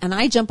do that? And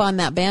I jump on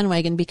that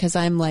bandwagon because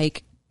I'm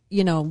like,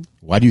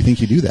 why do you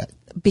think you do that?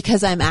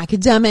 Because I'm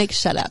academic.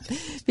 Shut up.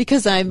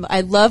 Because I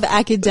love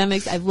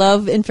academics. I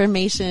love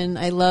information.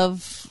 I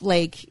love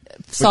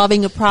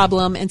solving a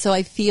problem. And so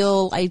I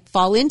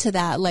fall into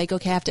that. Like,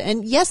 okay, I have to,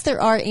 and yes,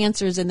 there are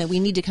answers and that we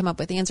need to come up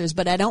with answers,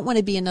 but I don't want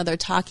to be another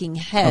talking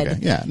head. Okay,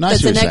 yeah,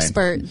 that's an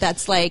expert.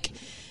 That's like,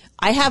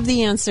 I have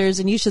the answers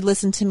and you should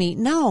listen to me.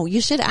 No, you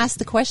should ask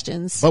the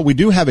questions. But we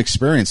do have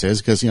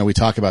experiences because, we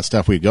talk about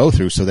stuff we go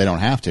through so they don't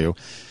have to.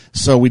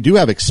 So we do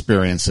have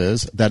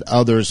experiences that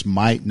others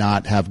might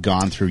not have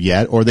gone through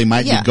yet, or they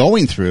might be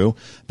going through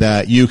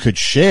that you could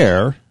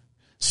share.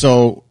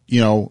 So,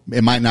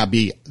 it might not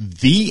be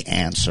the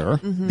answer,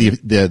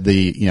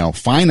 the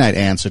finite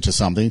answer to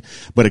something,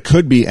 but it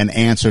could be an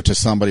answer to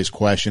somebody's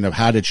question of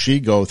how did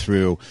she go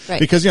through? Right.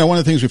 Because, one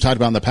of the things we've talked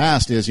about in the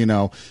past is,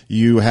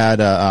 you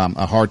had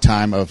a hard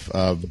time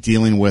of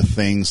dealing with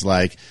things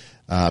like,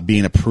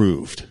 being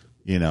approved.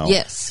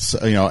 Yes. So,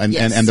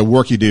 and the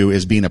work you do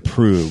is being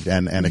approved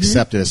and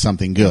accepted as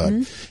something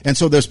good. And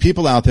so there's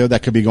people out there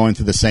that could be going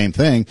through the same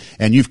thing,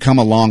 and you've come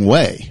a long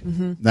way.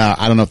 Now,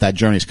 I don't know if that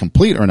journey is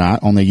complete or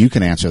not. Only you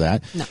can answer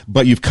that. No.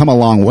 But you've come a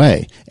long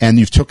way, and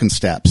you've taken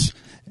steps.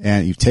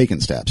 and you've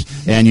taken steps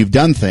and you've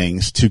done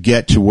things to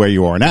get to where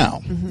you are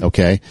now.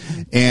 Okay.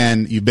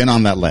 And you've been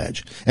on that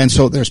ledge. And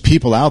so there's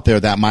people out there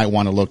that might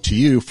want to look to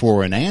you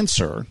for an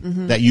answer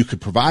that you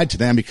could provide to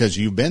them because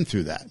you've been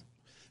through that.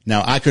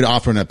 Now I could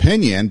offer an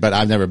opinion, but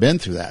I've never been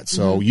through that.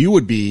 So you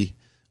would be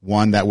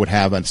one that would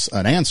have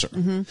an answer.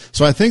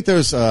 So I think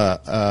there's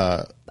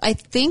I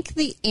think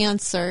the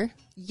answer,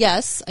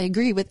 yes, I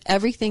agree with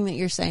everything that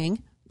you're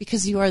saying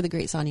because you are the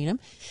great Son Edom.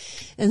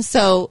 And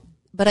so,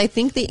 but I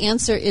think the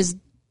answer is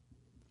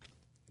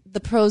the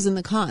pros and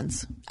the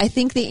cons. I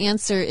think the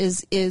answer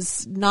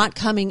is not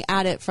coming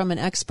at it from an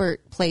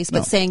expert place,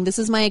 but saying, this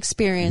is my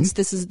experience.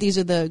 These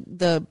are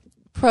the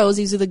pros.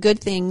 These are the good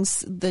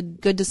things, the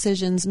good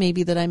decisions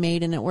maybe that I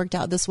made and it worked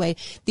out this way.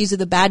 These are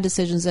the bad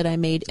decisions that I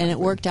made and it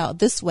worked out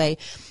this way.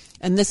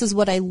 And this is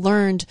what I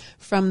learned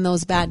from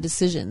those bad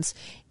decisions.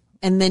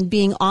 And then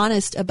being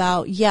honest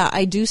about,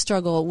 I do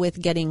struggle with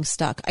getting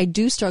stuck. I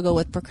do struggle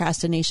with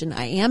procrastination.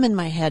 I am in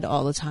my head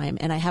all the time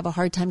and I have a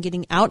hard time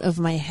getting out of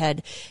my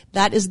head.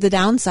 That is the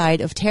downside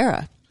of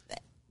Tara.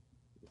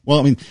 Well,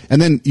 I mean, and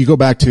then you go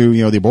back to,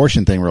 the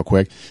abortion thing real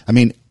quick. I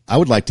mean, I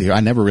would like to hear, I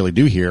never really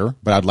do hear,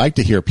 but I'd like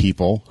to hear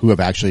people who have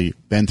actually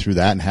been through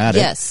that and had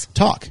it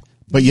talk.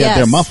 But yet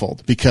they're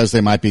muffled because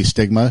there might be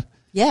stigma.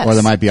 Yes. Or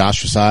they might be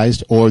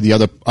ostracized, or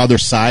the other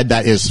side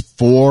that is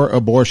for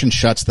abortion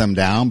shuts them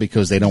down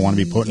because they don't want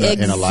to be put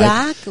in a life.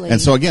 Exactly. And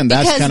so again,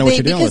 that's kind of what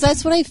you're dealing with. Because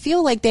that's what I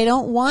feel like. They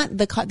don't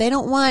want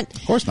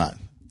Of course not.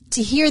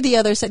 To hear the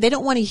other side. They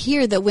don't want to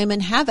hear that women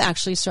have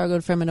actually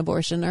struggled from an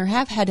abortion or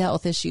have had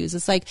health issues.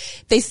 It's like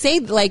they say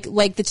like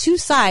the two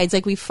sides,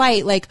 like we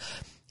fight like,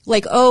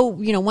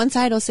 one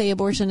side will say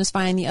abortion is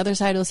fine. The other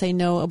side will say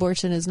no,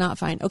 abortion is not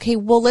fine. Okay.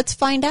 Well, let's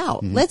find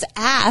out. Let's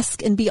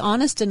ask and be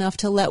honest enough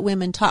to let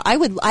women talk.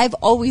 I've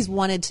always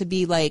wanted to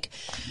be like,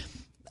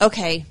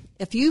 okay,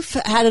 if you've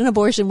had an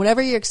abortion,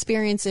 whatever your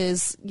experience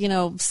is,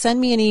 send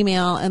me an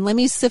email and let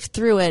me sift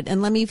through it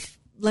and let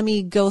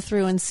me go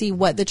through and see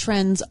what the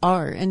trends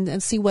are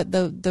and see what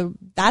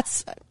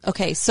that's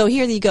okay. So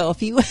here you go.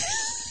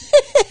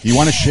 You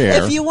want to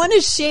share. If you want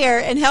to share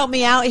and help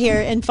me out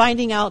here and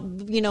finding out,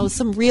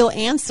 some real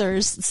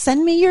answers,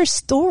 send me your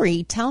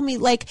story. Tell me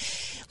like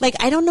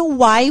I don't know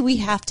why we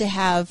have to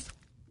have,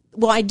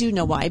 well, I do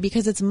know why,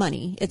 because it's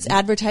money. It's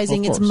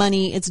advertising, it's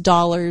money, it's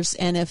dollars.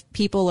 And if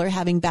people are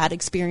having bad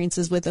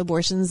experiences with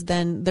abortions,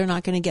 then they're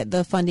not going to get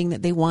the funding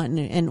that they want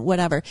and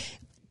whatever.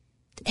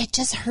 It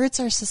just hurts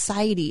our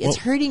society. It's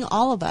hurting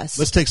all of us.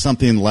 Let's take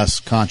something less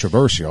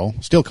controversial,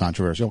 still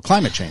controversial,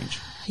 climate change.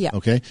 Yeah.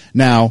 Okay.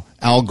 Now,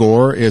 Al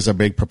Gore is a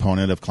big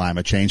proponent of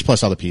climate change,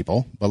 plus other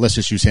people, but let's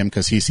just use him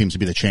because he seems to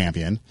be the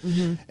champion.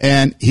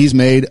 And he's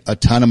made a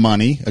ton of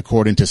money,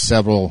 according to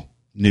several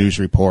news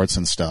reports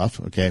and stuff.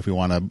 Okay. If we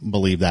want to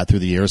believe that through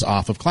the years,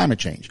 off of climate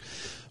change.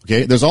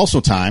 Okay. There's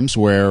also times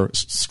where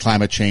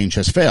climate change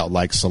has failed,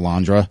 like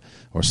Solyndra,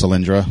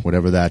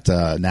 whatever that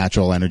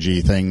natural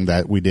energy thing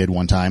that we did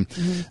one time.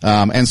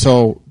 And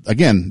so,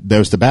 again,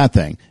 there's the bad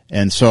thing.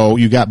 And so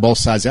you got both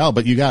sides out,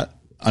 but you got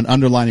an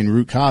underlying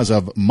root cause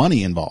of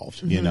money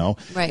involved,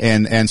 Right.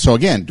 And so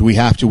again, we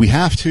have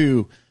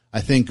to,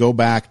 I think, go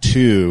back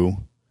to,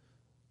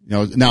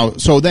 now,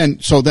 so then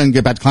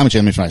get back to climate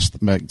change. So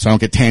I don't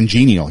get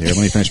tangential here.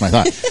 Let me finish my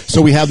thought.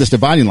 So we have this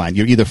dividing line.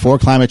 You're either for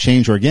climate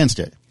change or against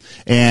it.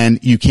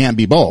 And you can't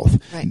be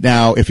both. Right.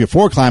 Now, if you're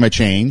for climate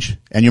change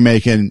and you're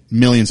making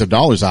millions of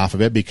dollars off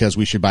of it because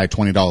we should buy a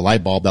 $20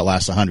 light bulb that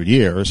lasts 100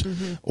 years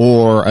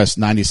or a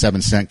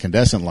 97-cent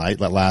incandescent light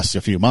that lasts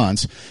a few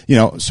months,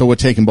 so we're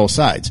taking both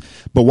sides.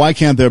 But why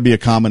can't there be a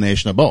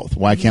combination of both?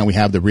 Why can't we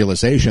have the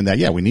realization that,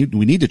 we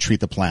need to treat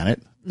the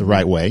planet the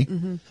right way,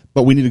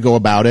 but we need to go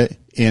about it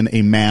in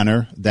a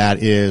manner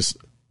that is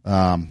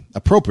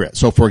appropriate.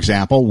 So, for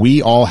example,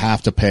 we all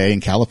have to pay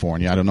in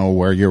California, I don't know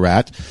where you're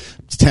at,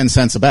 it's 10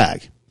 cents a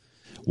bag.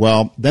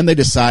 Well, then they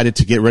decided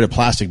to get rid of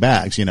plastic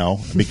bags,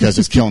 because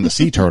it's killing the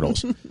sea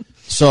turtles.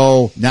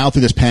 So now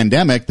through this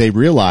pandemic, they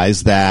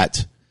realized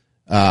that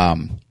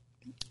the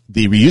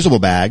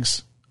reusable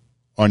bags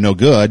are no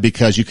good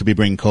because you could be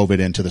bringing COVID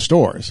into the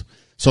stores.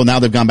 So now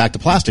they've gone back to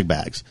plastic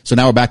bags. So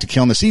now we're back to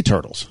killing the sea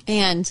turtles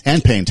and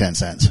paying 10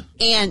 cents.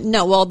 And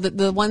no, well,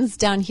 the ones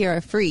down here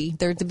are free.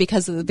 They're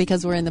because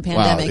we're in the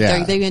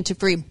pandemic. They went to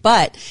free.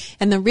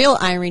 And the real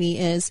irony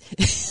is,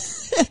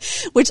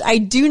 which I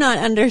do not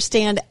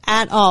understand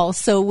at all.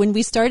 So when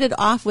we started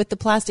off with the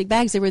plastic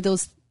bags, they were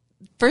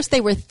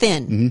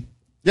thin.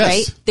 Yes.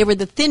 Right? They were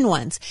the thin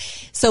ones.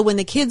 So when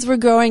the kids were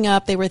growing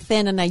up, they were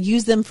thin and I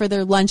used them for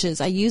their lunches.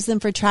 I used them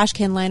for trash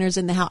can liners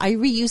in the house. I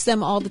reuse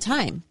them all the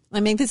time. I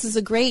mean, this is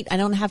I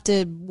don't have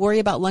to worry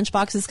about lunch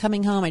boxes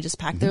coming home. I just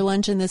pack their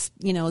lunch in this,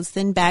 this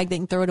thin bag. They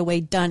can throw it away.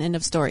 Done. End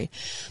of story.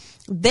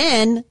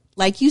 Then,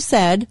 like you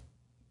said,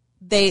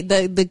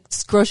 the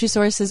grocery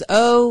store says,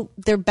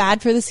 they're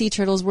bad for the sea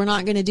turtles. We're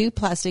not going to do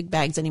plastic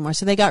bags anymore.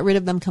 So they got rid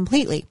of them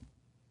completely.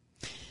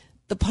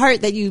 The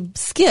part that you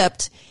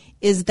skipped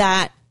is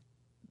that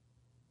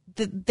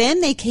then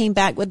they came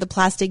back with the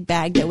plastic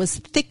bag that was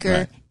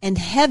thicker and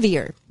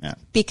heavier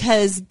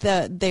because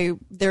their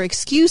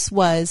excuse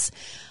was,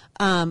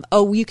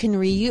 you can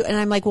reuse. And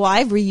I'm like, well,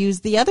 I've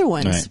reused the other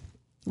ones. Right.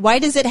 Why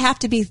does it have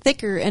to be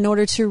thicker in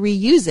order to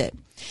reuse it?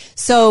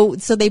 So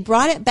they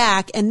brought it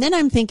back. And then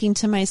I'm thinking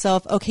to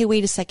myself, okay,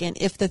 wait a second.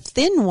 If the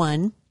thin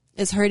one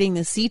is hurting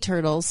the sea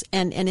turtles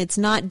and it's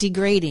not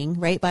degrading,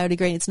 right?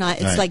 Biodegrading. It's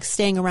right. like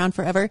staying around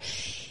forever.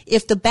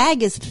 If the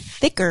bag is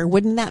thicker,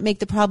 wouldn't that make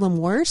the problem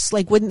worse?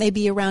 Like, wouldn't they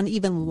be around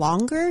even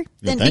longer?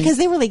 Because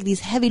they were like these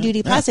heavy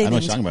duty plastic I know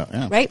things. what you're talking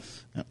about. Yeah. Right?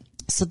 Yeah.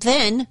 So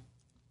then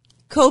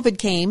COVID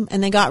came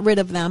and they got rid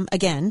of them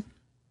again.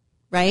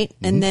 Right?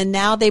 Mm-hmm. And then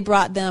now they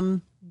brought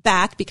them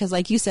back because,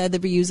 like you said, the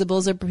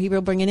reusables are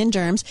people bringing in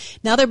germs.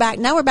 Now they're back.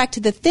 Now we're back to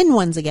the thin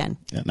ones again.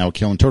 Yeah, now we're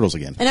killing turtles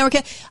again. And now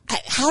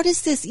how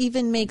does this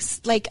even make,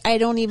 like, I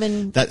don't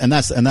even. And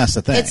that's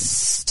the thing. It's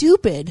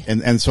stupid.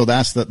 And so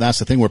that's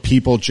the thing where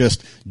people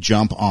just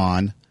jump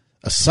on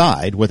a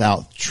side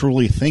without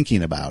truly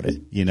thinking about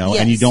it, Yes.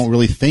 and you don't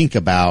really think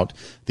about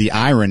the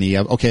irony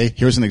of, okay,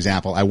 here's an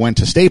example. I went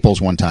to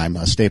Staples one time,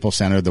 Staples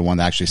Center, the one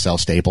that actually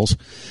sells Staples.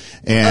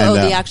 And,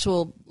 the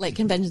actual, like,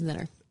 convention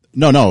center.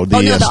 No,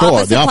 the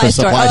store, the office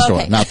supply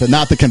store, okay.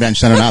 not the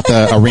convention center, not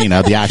the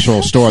arena, the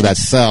actual store that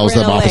sells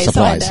the office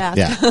supplies.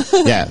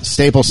 Yeah.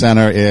 Staples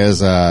Center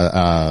is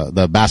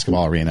the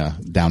basketball arena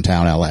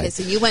downtown LA. Okay,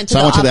 so you went to so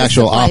I went to the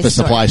actual office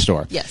supply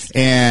store. Yes.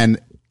 And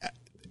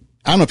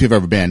I don't know if you've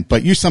ever been,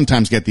 but you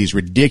sometimes get these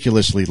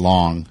ridiculously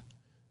long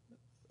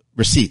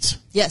receipts.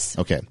 Yes.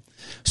 Okay.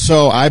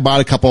 So I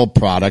bought a couple of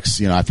products,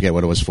 I forget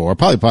what it was for,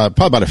 probably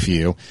about a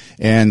few.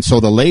 And so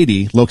the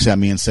lady looks at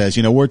me and says,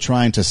 we're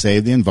trying to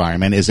save the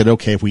environment. Is it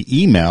okay if we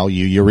email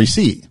you your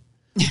receipt?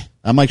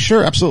 I'm like,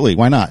 sure, absolutely.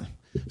 Why not?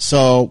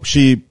 So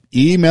she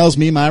emails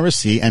me my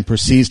receipt and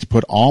proceeds to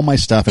put all my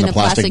stuff in a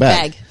plastic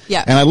bag.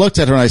 Yeah. And I looked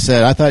at her and I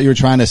said, I thought you were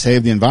trying to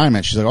save the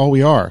environment. She's like, oh,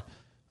 we are.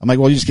 I'm like,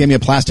 well, you just gave me a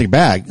plastic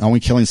bag. Are we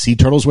killing sea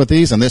turtles with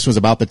these? And this was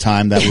about the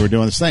time that we were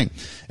doing this thing.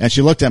 And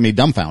she looked at me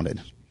dumbfounded.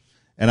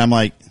 And I'm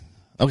like,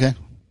 okay.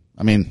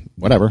 I mean,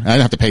 whatever. I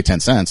didn't have to pay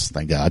 10 cents,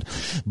 thank God.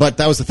 But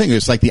that was the thing.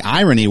 It's like the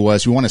irony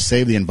was we want to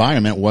save the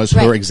environment was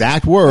her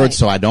exact words. Right.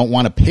 So I don't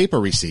want a paper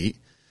receipt,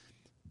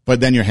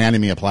 but then you're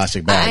handing me a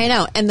plastic bag. I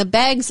know. And the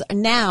bags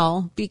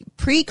now,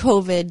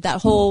 pre-COVID,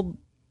 that whole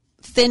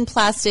thin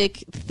plastic,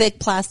 thick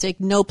plastic,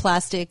 no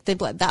plastic,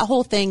 that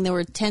whole thing, there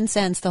were 10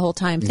 cents the whole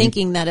time,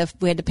 thinking that if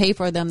we had to pay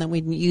for them, then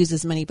we'd use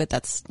as many, but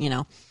that's,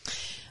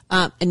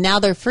 and now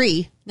they're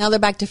free. Now they're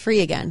back to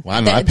free again. Well,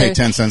 I know. I paid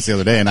 10 cents the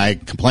other day and I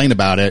complained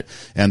about it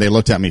and they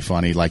looked at me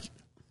funny, like,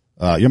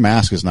 your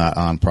mask is not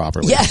on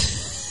properly. Yeah.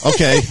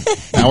 Okay.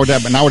 Now we're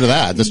to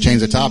that. Let's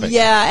change the topic.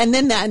 Yeah. And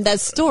then that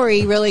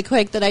story really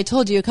quick that I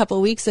told you a couple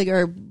of weeks ago,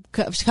 or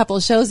a couple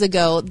of shows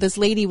ago, this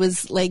lady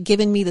was like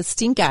giving me the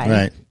stink eye.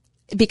 Right.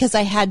 Because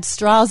I had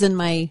straws in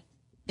my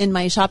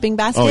shopping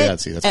basket. Oh yeah.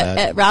 See, that's bad.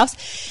 At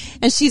Ralph's.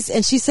 And she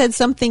said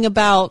something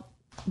about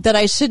that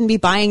I shouldn't be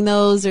buying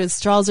those, or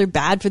straws are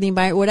bad for the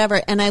environment,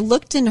 whatever. And I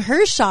looked in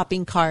her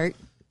shopping cart,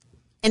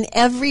 and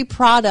every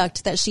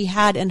product that she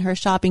had in her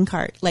shopping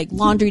cart, like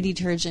laundry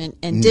detergent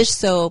and dish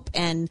soap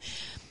and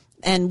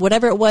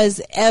whatever it was,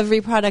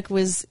 every product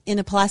was in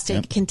a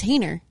plastic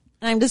container.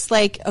 And I'm just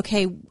like,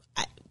 okay,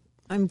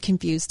 I'm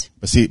confused.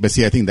 But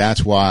see, I think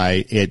that's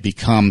why it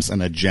becomes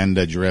an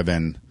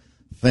agenda-driven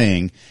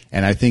thing,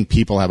 and I think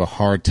people have a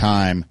hard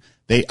time.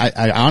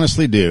 I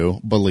honestly do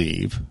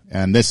believe,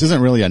 and this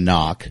isn't really a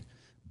knock,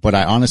 but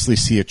I honestly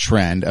see a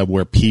trend of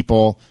where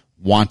people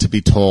want to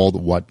be told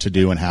what to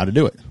do and how to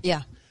do it.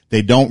 Yeah.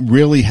 They don't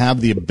really have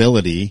the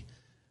ability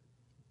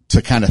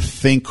to kind of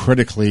think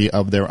critically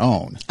of their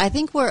own. I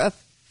think we're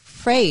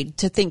afraid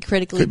to think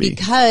critically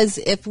because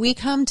if we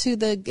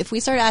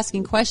start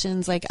asking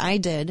questions like I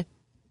did,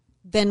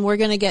 then we're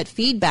going to get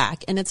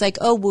feedback. And it's like,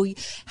 oh, well,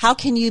 how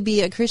can you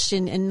be a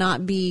Christian and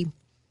not be,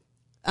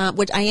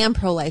 which I am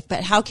pro-life,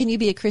 but how can you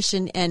be a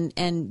Christian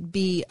and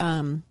be,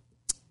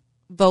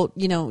 vote,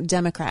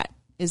 Democrat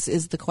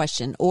is the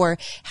question. Or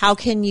how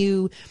can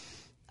you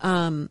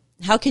think,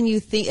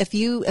 if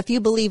you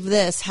believe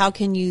this, how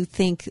can you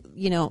think,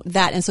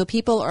 that? And so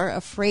people are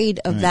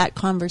afraid of that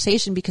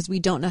conversation because we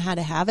don't know how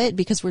to have it,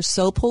 because we're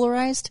so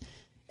polarized.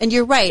 And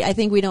you're right. I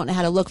think we don't know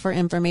how to look for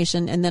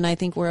information. And then I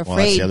think we're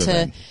afraid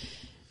to.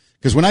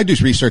 Because when I do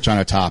research on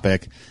a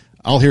topic,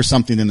 I'll hear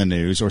something in the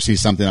news or see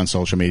something on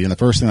social media, and the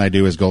first thing I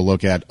do is go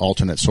look at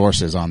alternate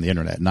sources on the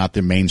internet, not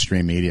the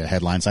mainstream media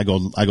headlines. I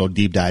go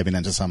deep diving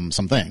into some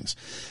things,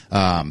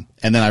 and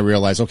then I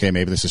realize, okay,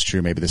 maybe this is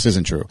true, maybe this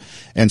isn't true,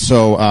 and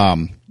so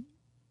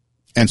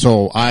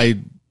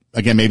I,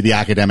 again, maybe the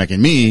academic in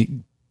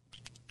me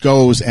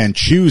goes and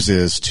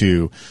chooses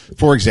to,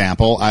 for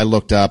example, I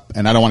looked up,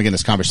 and I don't want to get in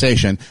this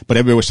conversation, but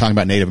everybody was talking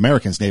about Native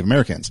Americans,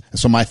 and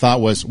so my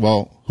thought was,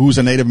 well, who's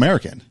a Native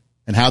American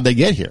and how'd they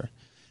get here?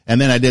 And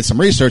then I did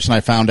some research and I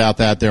found out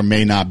that there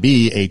may not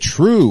be a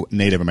true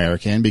Native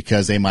American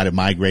because they might have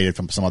migrated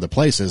from some other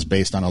places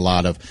based on a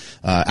lot of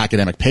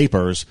academic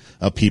papers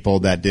of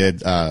people that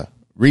did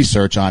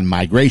research on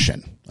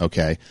migration.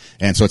 Okay.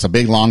 And so it's a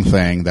big, long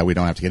thing that we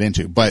don't have to get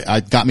into. But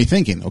it got me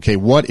thinking, okay,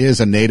 what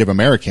is a Native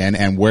American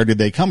and where did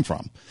they come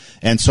from?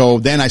 And so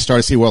then I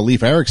started to see, well,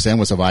 Leif Erikson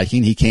was a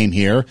Viking. He came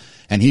here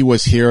and he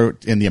was here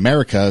in the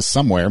Americas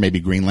somewhere, maybe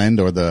Greenland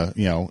or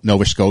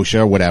Nova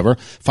Scotia or whatever,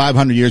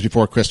 500 years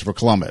before Christopher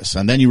Columbus.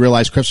 And then you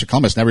realize Christopher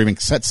Columbus never even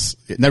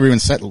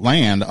set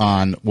land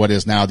on what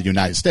is now the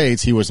United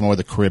States. He was more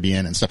the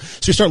Caribbean and stuff.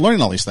 So you start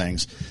learning all these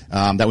things,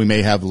 that we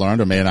may have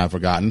learned or may not have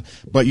forgotten,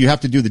 but you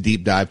have to do the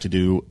deep dive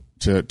to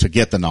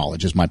get the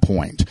knowledge is my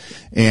point.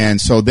 And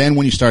so then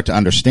when you start to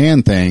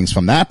understand things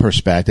from that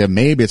perspective,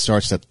 maybe it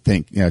starts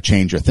to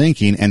change your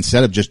thinking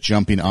instead of just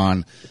jumping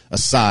on a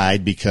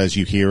side because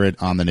you hear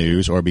it on the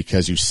news or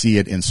because you see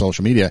it in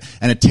social media.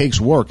 And it takes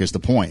work is the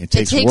point. It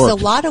takes work. A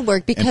lot of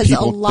work because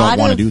people don't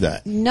want to do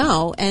that.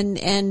 No.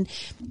 And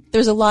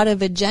there's a lot of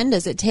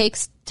agendas. It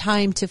takes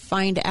time to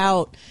find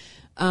out,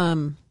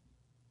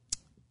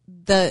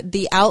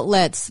 the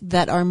outlets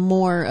that are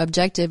more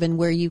objective and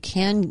where you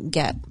can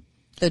get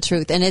the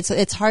truth. And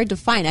it's hard to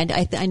find.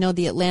 I know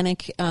the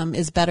Atlantic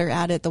is better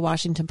at it. The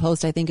Washington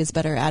Post, I think, is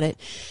better at it.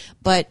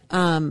 But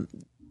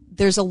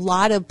there's a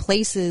lot of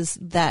places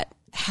that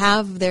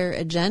have their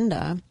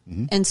agenda.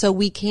 Mm-hmm. And so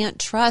we can't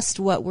trust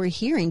what we're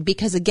hearing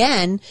because,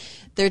 again,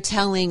 they're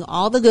telling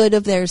all the good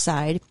of their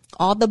side,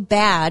 all the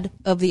bad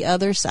of the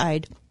other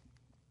side.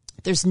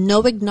 There's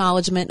no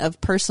acknowledgement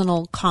of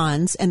personal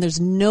cons, and there's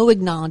no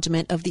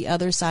acknowledgement of the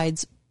other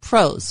side's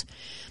pros.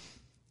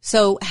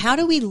 So how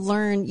do we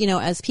learn,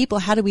 as people,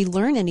 how do we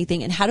learn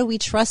anything and how do we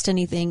trust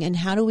anything and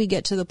how do we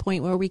get to the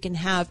point where we can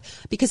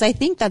because I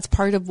think that's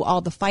part of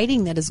all the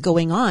fighting that is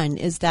going on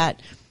is that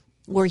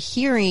we're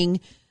hearing,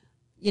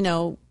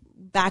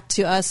 back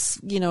to us,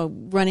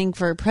 running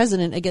for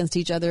president against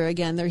each other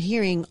again. They're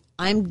hearing,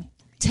 I'm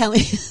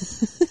telling,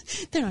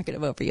 they're not going to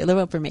vote for you. They'll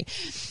vote for me.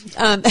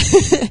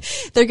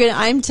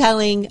 I'm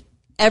telling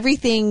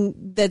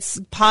everything that's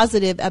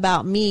positive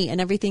about me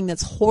and everything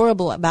that's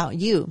horrible about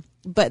you.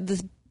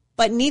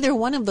 But neither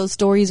one of those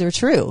stories are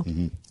true.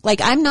 Mm-hmm. Like,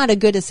 I'm not a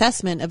good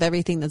assessment of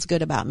everything that's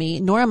good about me,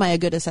 nor am I a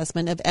good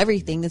assessment of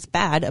everything that's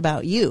bad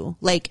about you.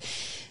 Like,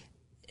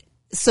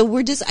 so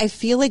I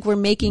feel like we're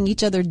making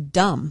each other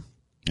dumb.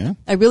 Yeah.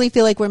 I really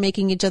feel like we're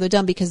making each other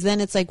dumb because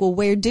then it's like, well,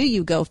 where do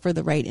you go for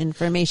the right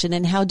information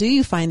and how do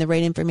you find the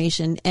right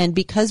information? And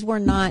because we're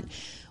not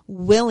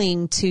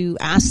willing to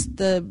ask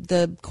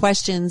the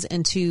questions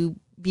and to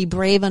be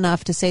brave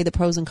enough to say the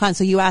pros and cons.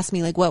 So you asked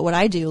me, like, what would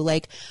I do?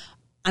 Like,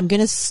 I'm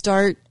going to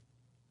start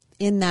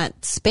in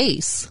that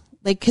space,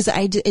 like, because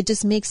it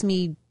just makes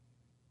me,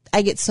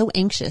 I get so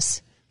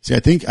anxious. See,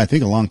 I think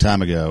a long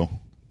time ago,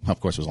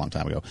 of course it was a long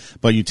time ago,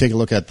 but you take a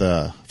look at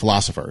the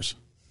philosophers,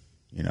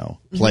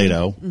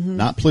 Plato, mm-hmm.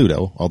 not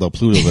Pluto, although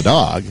Pluto the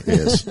dog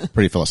is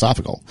pretty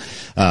philosophical.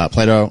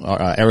 Plato,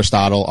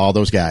 Aristotle, all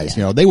those guys,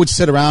 they would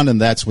sit around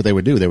and that's what they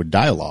would do. They would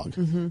dialogue.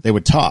 Mm-hmm. They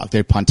would talk.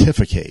 They'd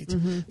pontificate.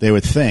 Mm-hmm. They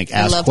would think,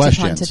 ask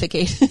questions. To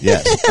pontificate.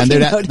 Yes. And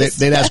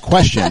they'd ask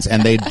questions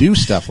and they'd do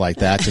stuff like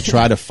that to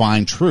try to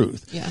find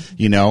truth. Yeah.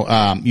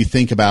 You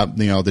think about,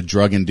 the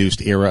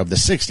drug-induced era of the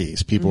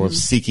 60s. People mm-hmm. were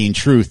seeking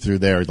truth through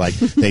their,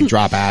 they'd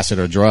drop acid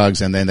or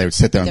drugs and then they would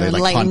sit there and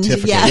they'd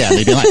pontificate. Yeah,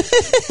 they'd be like,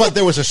 but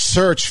there was a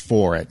search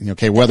for it.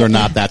 Okay, whether or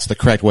not that's the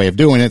correct way of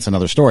doing it's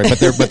another story.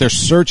 But they're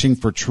searching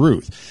for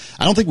truth.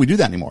 I don't think we do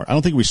that anymore. I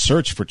don't think we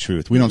search for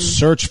truth. We don't mm-hmm.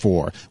 search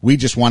for. We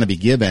just want to be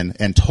given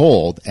and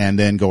told, and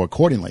then go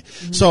accordingly.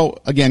 Mm-hmm. So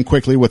again,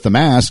 quickly with the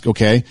mask.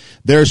 Okay,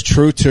 there's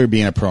truth to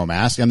being a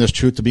pro-mask, and there's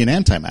truth to being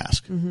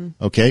anti-mask. Mm-hmm.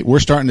 Okay, we're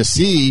starting to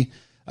see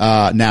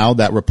now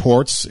that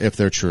reports, if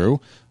they're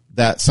true,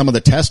 that some of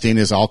the testing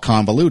is all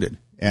convoluted,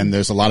 and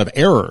there's a lot of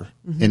error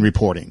mm-hmm. in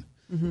reporting.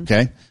 Mm-hmm.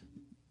 Okay.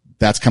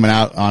 That's coming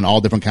out on all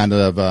different kind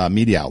of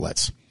media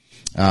outlets.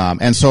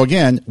 And so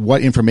again,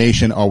 what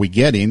information are we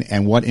getting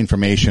and what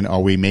information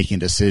are we making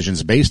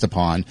decisions based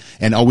upon?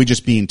 And are we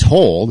just being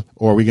told,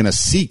 or are we going to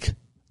seek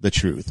the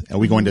truth? Are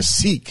we going to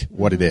seek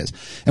what it is?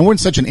 And we're in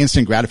such an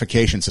instant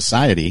gratification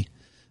society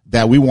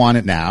that we want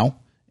it now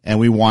and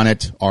we want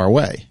it our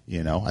way.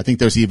 I think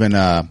there's even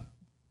a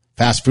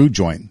fast food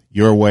joint,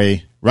 your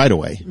way, right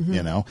away, mm-hmm.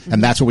 Mm-hmm.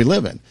 And that's what we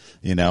live in,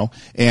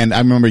 and I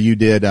remember you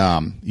did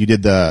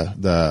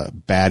the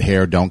bad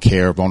hair, don't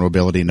care,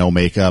 vulnerability, no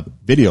makeup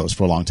videos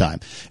for a long time.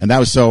 And that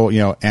was so,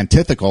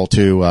 antithetical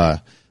to,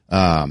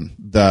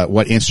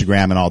 what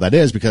Instagram and all that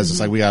is, because mm-hmm. it's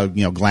like we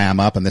got, glam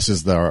up and this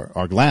is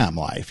our glam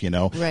life,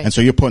 Right. And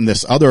so you're putting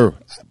this other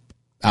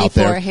out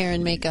there. Before hair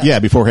and makeup. Yeah,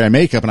 before hair and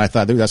makeup. And I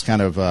thought, dude, that's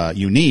kind of,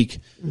 unique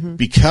mm-hmm.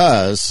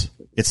 because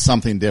it's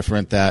something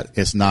different that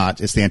it's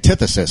the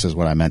antithesis is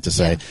what I meant to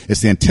say. Yeah.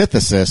 It's the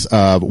antithesis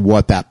of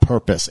what that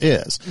purpose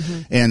is.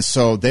 Mm-hmm. And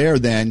so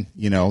there's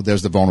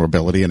the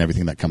vulnerability and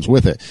everything that comes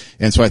with it.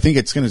 And so I think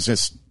it's going to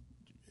just,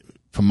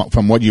 from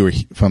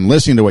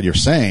listening to what you're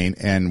saying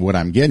and what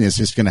I'm getting, is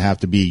just going to have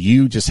to be,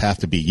 you just have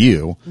to be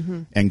you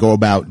mm-hmm. and go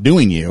about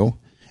doing you.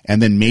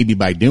 And then maybe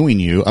by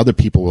doing you, other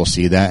people will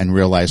see that and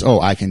realize,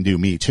 oh, I can do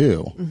me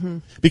too. Mm-hmm.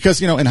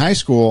 Because, in high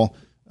school,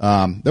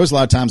 there was a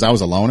lot of times I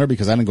was a loner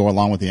because I didn't go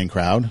along with the in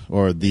crowd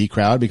or the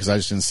crowd because I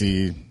just didn't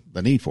see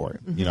the need for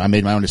it. You know, I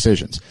made my own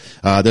decisions.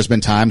 There's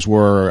been times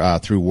where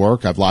through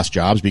work I've lost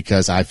jobs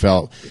because I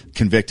felt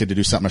convicted to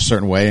do something a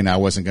certain way and I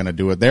wasn't going to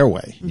do it their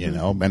way, you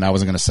know, and I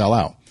wasn't going to sell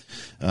out.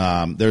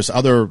 There's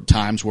other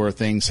times where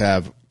things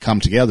have come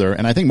together,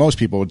 and I think most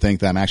people would think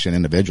that I'm actually an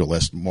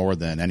individualist more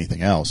than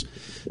anything else.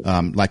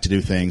 Like to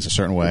do things a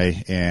certain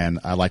way, and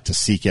I like to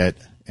seek it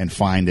and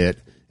find it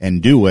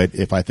and do it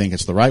if I think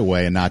it's the right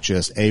way and not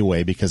just a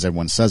way because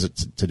everyone says it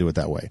to do it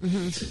that way.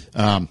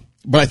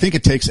 But I think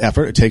it takes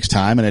effort, it takes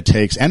time, and it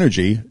takes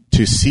energy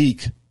to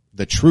seek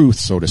the truth,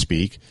 so to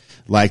speak,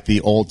 like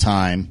the old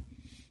time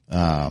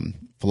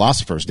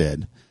philosophers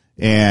did.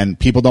 And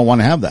people don't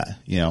want to have that,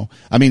 you know.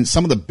 I mean,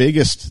 some of the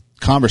biggest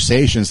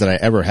conversations that I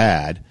ever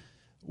had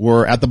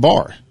were at the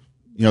bar,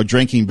 you know,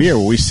 drinking beer,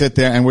 where we sit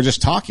there and we're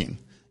just talking,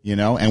 you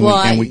know. And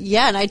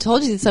and I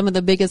told you some of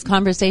the biggest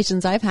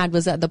conversations I've had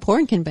was at the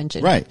porn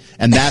convention. Right.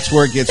 And that's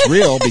where it gets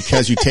real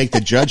because you take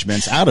the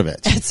judgments out of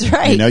it. That's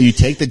right. You know, you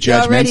take the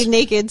judgments. You're already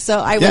naked, so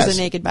I wasn't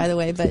naked, by the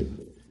way, but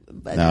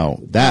no,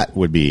 that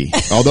would be,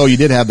 although you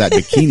did have that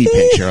bikini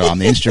picture on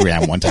the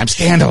Instagram one time,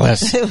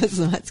 scandalous. It was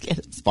not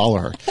scandalous. Follow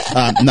her.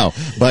 No,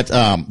 but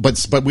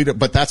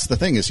that's the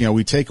thing is, you know,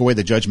 we take away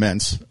the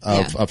judgments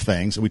of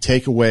things. We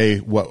take away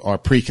what are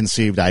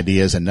preconceived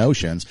ideas and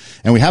notions,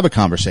 and we have a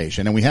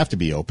conversation, and we have to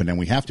be open, and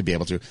we have to be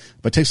able to,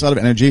 but it takes a lot of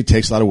energy. It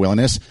takes a lot of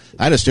willingness.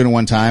 I had a student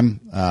one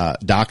time,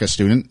 DACA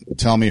student,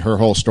 tell me her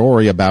whole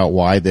story about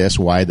why this,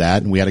 why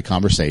that, and we had a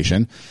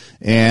conversation,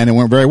 and it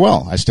went very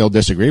well. I still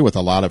disagree with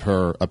a lot of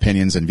her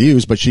opinions and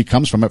views, but she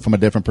comes from it from a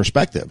different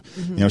perspective.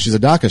 You know, she's a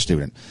DACA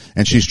student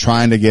and she's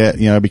trying to get,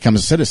 you know, become a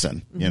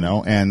citizen, you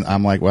know, and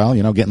I'm like, well,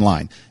 you know, get in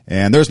line.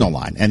 And there's no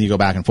line. And you go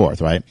back and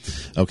forth, right?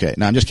 Okay.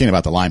 Now I'm just kidding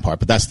about the line part,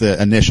 but that's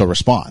the initial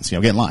response, you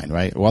know, get in line,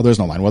 right? Well, there's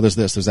no line. Well, there's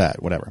this, there's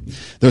that, whatever.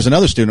 There's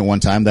another student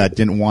one time that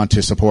didn't want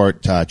to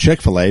support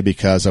Chick-fil-A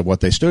because of what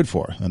they stood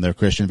for and their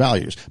Christian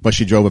values, but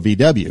she drove a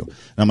VW. And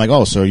I'm like,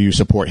 oh, so you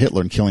support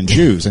Hitler and killing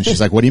Jews? And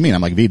she's like, what do you mean?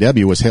 I'm like,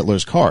 VW was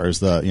Hitler's car,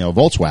 is the, you know,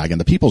 Volkswagen,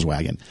 the people's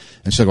wagon.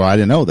 And she's like, well, I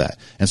didn't know that.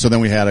 And so then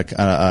we had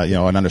you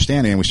know, an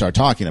understanding, and we started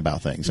talking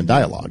about things and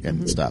dialogue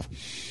and stuff.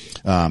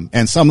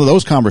 And some of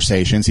those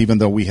conversations, even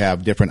though we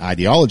have different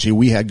ideology,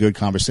 we had good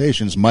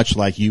conversations, much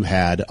like you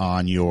had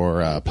on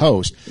your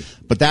post.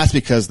 But that's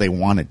because they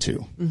wanted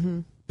to.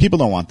 People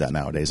don't want that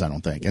nowadays, I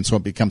don't think. And so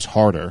it becomes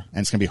harder,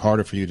 and it's going to be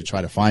harder for you to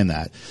try to find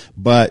that.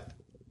 But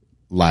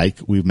like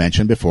we've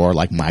mentioned before,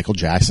 like Michael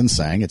Jackson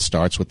saying, it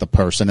starts with the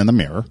person in the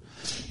mirror.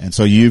 And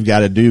so you've got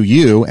to do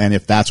you. And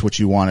if that's what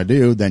you want to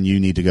do, then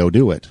you need to go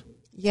do it.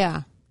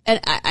 Yeah.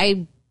 And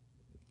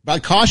But I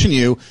caution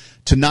you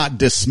to not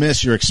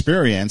dismiss your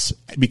experience,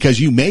 because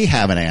you may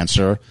have an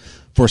answer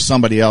for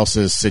somebody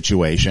else's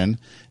situation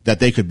that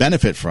they could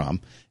benefit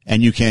from,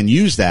 and you can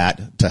use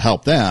that to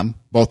help them,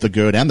 both the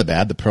good and the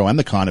bad, the pro and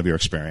the con of your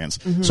experience.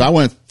 So I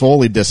wouldn't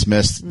fully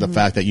dismiss the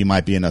fact that you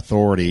might be an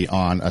authority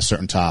on a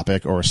certain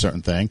topic or a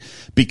certain thing,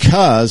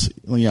 because,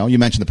 you know, you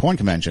mentioned the porn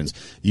conventions.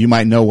 You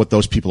might know what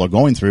those people are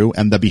going through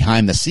and the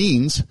behind the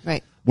scenes.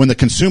 Right. When the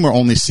consumer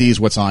only sees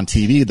what's on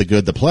TV, the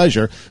good, the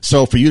pleasure.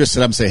 So for you to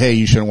sit up and say, hey,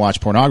 you shouldn't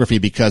watch pornography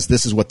because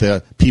this is what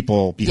the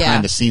people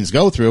behind the scenes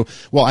go through.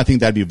 Well, I think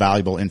that'd be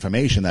valuable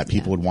information that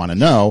people would want to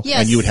know,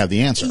 and you would have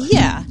the answer.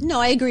 Yeah. No,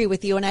 I agree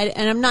with you. And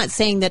I'm not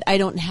saying that I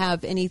don't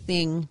have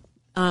anything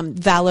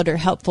valid or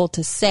helpful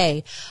to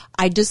say.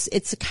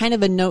 It's a kind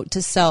of a note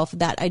to self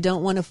that I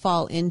don't want to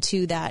fall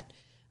into that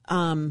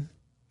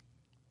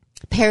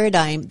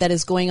paradigm that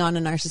is going on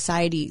in our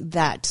society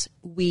that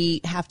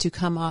we have to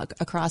come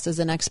across as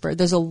an expert.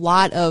 There's a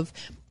lot of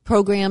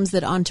programs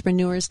that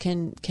entrepreneurs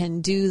can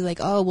do, like,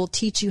 oh, we'll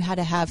teach you how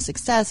to have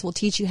success. We'll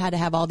teach you how to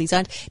have all these.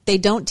 They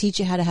don't teach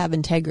you how to have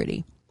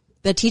integrity.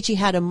 They teach you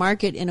how to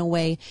market in a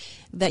way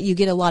that you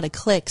get a lot of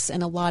clicks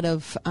and a lot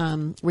of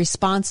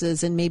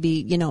responses and maybe,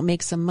 you know,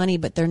 make some money,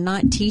 but they're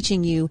not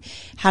teaching you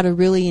how to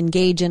really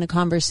engage in a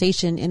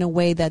conversation in a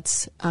way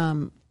that's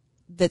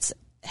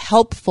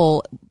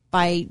helpful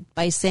by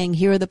saying,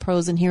 here are the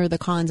pros and here are the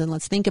cons, and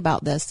let's think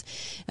about this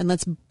and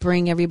let's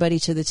bring everybody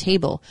to the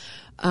table.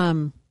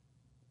 And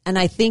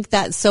I think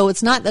that, so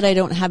it's not that I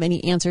don't have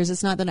any answers.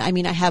 It's not that, I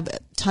mean, I have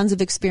tons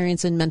of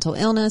experience in mental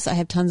illness. I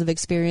have tons of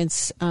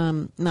experience,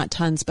 not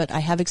tons, but I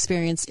have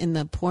experience in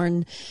the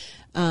porn,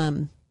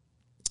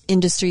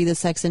 industry, the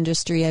sex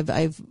industry.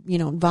 I've, you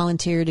know,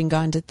 volunteered and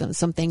gone to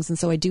some things. And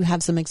so I do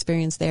have some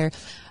experience there.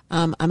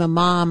 I'm a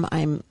mom.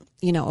 I'm,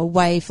 you know, a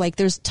wife. Like,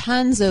 there's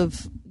tons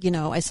of, you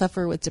know, I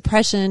suffer with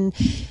depression.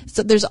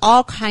 So there's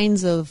all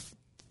kinds of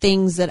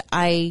things that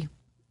I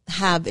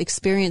have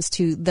experience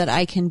to that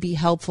I can be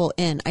helpful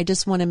in. I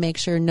just want to make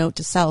sure, note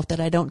to self, that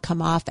I don't come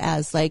off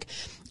as like,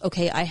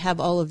 okay, I have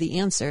all of the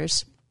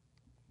answers.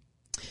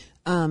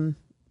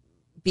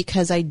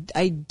 Because I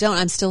don't,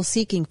 I'm still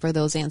seeking for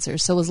those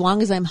answers. So as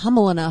long as I'm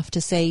humble enough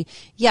to say,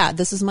 yeah,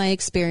 this is my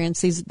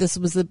experience. These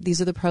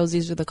are the pros,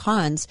 these are the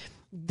cons.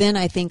 Then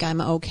I think I'm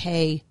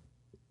okay,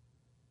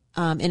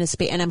 in a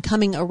space, and I'm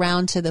coming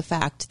around to the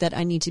fact that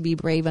I need to be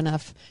brave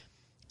enough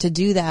to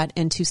do that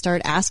and to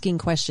start asking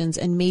questions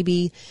and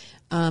maybe,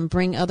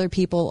 bring other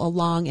people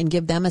along and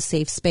give them a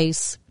safe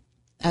space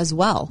as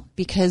well,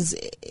 because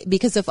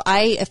if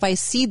I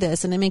see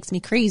this and it makes me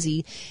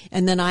crazy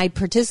and then I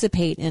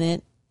participate in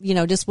it,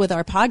 just with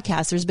our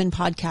podcast, there's been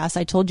podcasts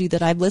I told you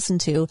that I've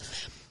listened to.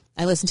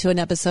 I listened to an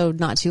episode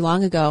not too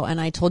long ago, and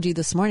I told you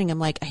this morning, I'm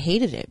like, I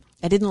hated it.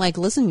 I didn't like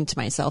listening to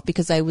myself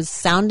because I was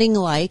sounding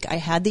like I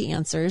had the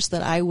answers,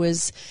 that I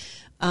was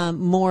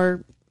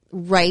more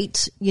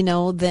right,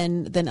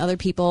 than other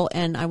people.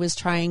 And I was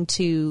trying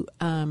to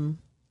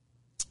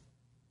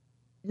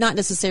not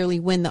necessarily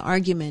win the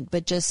argument,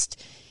 but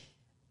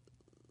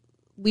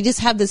we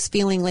just have this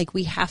feeling like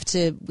we have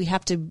to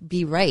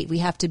be right. We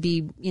have to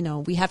be,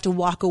 we have to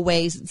walk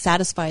away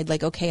satisfied.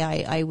 Like, okay,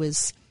 I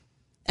was,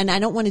 and I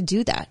don't want to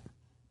do that.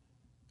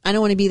 I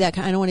don't want to be that.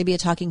 I don't want to be a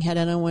talking head.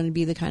 I don't want to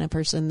be the kind of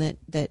person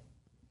that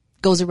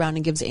goes around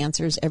and gives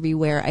answers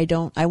everywhere.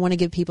 I want to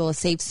give people a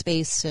safe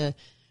space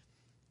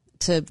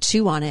to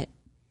chew on it,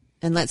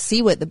 and let's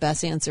see what the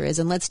best answer is.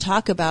 And let's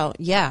talk about,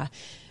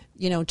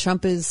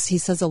 Trump he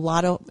says a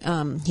lot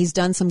of, he's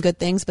done some good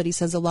things, but he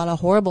says a lot of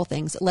horrible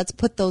things. Let's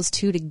put those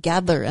two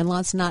together, and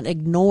let's not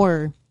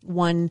ignore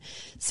one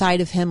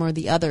side of him or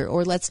the other,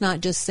 or let's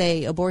not just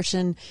say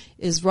abortion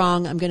is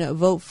wrong, I'm going to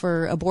vote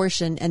for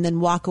abortion, and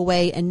then walk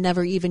away and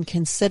never even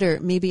consider,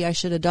 maybe I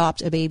should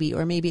adopt a baby,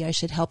 or maybe I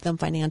should help them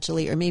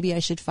financially, or maybe I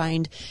should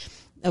find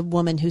a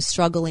woman who's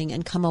struggling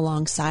and come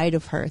alongside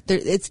of her.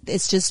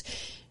 It's just,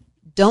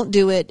 don't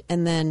do it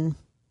and then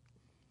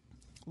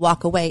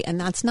walk away. And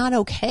that's not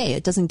okay.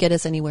 It doesn't get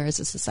us anywhere as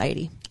a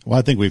society. Well,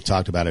 I think we've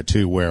talked about it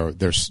too, where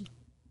there's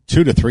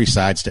 2 to 3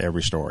 sides to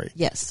every story.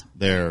 Yes.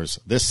 There's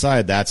this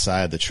side, that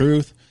side, the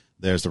truth.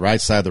 There's the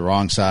right side, the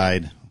wrong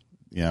side,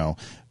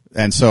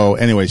 And so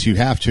anyways, you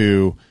have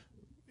to,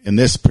 in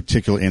this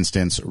particular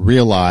instance,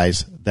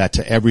 realize that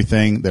to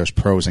everything, there's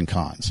pros and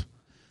cons.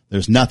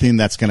 There's nothing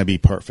that's going to be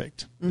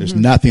perfect. Mm-hmm. There's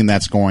nothing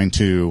that's going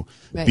to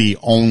be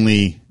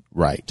only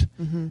right.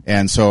 Mm-hmm.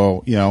 And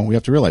so, we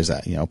have to realize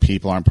that,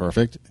 people aren't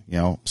perfect.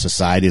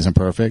 Society isn't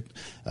perfect.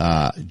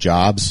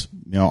 Jobs,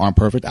 aren't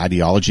perfect.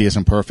 Ideology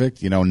isn't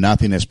perfect.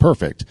 Nothing is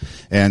perfect.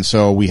 And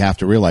so we have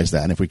to realize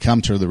that. And if we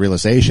come to the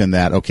realization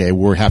that, okay,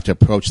 we have to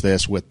approach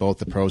this with both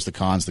the pros, the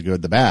cons, the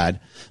good, the bad,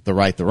 the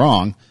right, the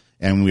wrong,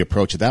 and when we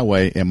approach it that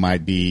way, it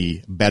might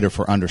be better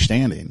for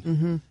understanding.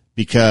 Mm-hmm.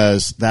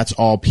 Because that's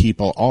all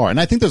people are. And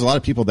I think there's a lot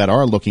of people that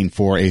are looking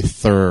for a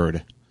third, I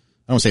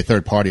don't want to say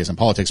third party as in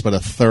politics, but a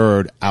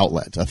third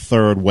outlet, a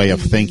third way of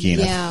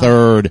thinking, a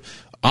third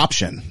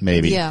option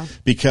maybe,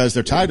 because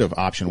they're tired of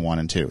option 1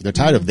 and 2. They're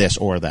tired of this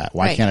or that.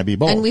 Why can't it be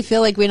both? And we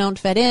feel like we don't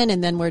fit in,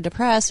 and then we're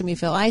depressed and we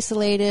feel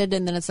isolated,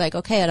 and then it's like,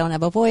 okay, I don't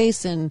have a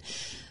voice, and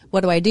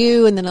what do I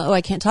do? And then, I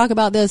can't talk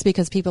about this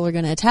because people are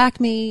going to attack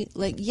me.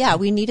 Like,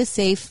 we need a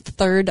safe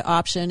third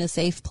option, a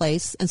safe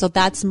place. And so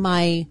that's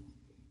my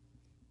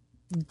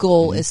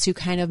goal, is to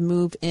kind of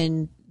move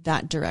in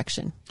that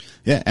direction.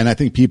 Yeah, and I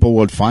think people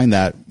would find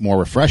that more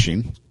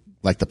refreshing,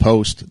 like the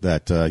post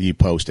that you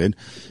posted,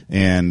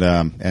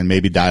 and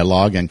maybe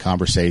dialogue and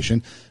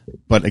conversation.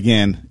 But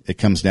again, it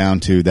comes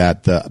down to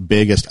that the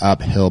biggest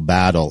uphill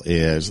battle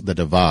is the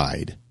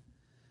divide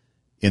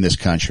in this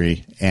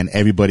country, and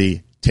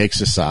everybody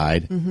takes a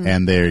side,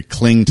 and they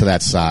cling to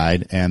that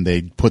side, and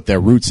they put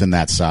their roots in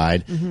that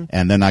side,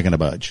 and they're not going to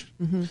budge.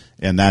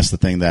 And that's the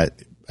thing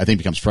that I think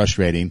becomes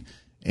frustrating,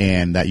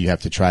 and that you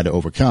have to try to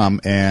overcome.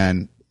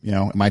 And,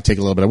 it might take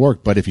a little bit of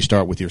work, but if you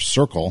start with your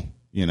circle,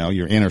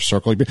 your inner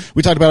circle,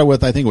 we talked about it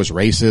with, I think it was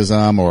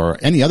racism or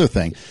any other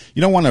thing.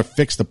 You don't want to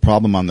fix the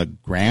problem on the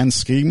grand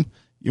scheme.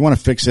 You want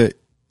to fix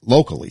it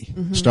locally.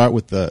 Start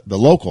with the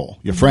local,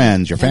 your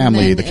friends, your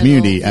family, the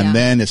community, and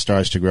then it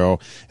starts to grow.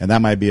 And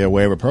that might be a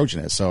way of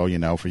approaching it. So,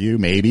 for you,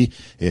 maybe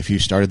if you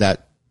started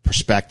that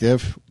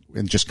perspective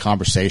in just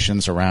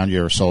conversations around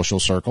your social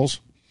circles,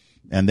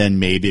 and then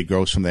maybe it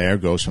goes from there.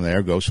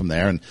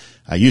 And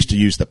I used to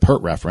use the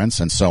PERT reference,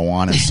 and so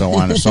on, or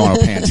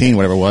Pantene,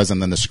 whatever it was.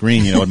 And then the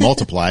screen, would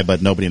multiply,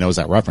 but nobody knows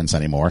that reference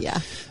anymore.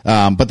 Yeah.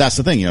 But that's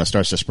the thing, it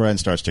starts to spread and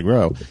starts to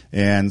grow.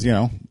 And,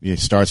 it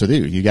starts with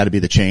you. You got to be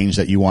the change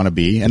that you want to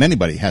be. And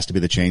anybody has to be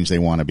the change they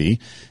want to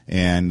be.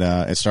 And,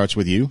 it starts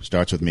with you,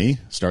 starts with me,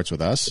 starts with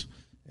us.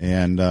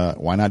 And,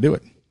 why not do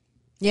it?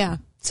 Yeah.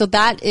 So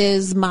that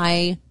is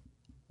my,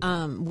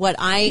 what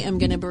I am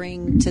going to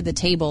bring to the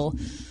table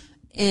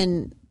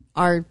in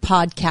our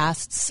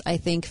podcasts, I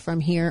think from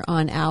here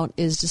on out,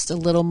 is just a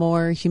little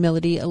more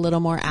humility, a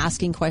little more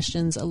asking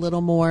questions, a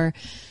little more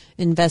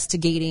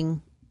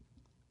investigating,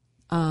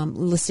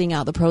 listing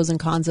out the pros and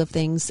cons of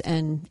things,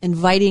 and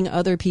inviting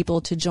other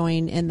people to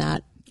join in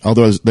that.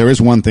 Although there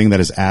is one thing that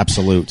is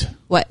absolute.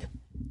 What?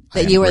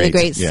 That you are the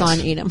great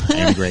Son Edom. I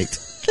am great.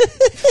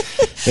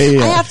 Hey,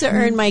 I have to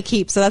earn my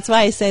keep, so that's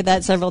why I say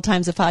that several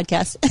times a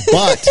podcast.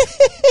 But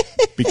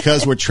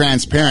because we're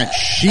transparent,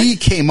 she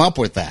came up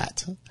with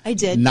that. I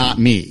did. Not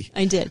me.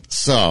 I did.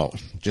 So,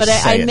 just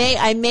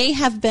I may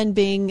have been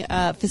being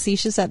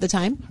facetious at the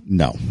time.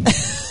 No.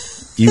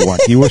 You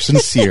weren't. You were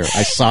sincere.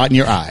 I saw it in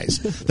your eyes.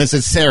 The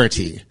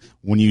sincerity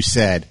when you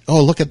said,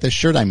 "Oh, look at this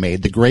shirt I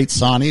made, the great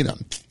Son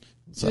Edom."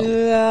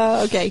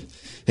 So, okay.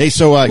 hey,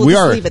 so we'll we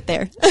are leave it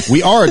there.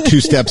 We are a 2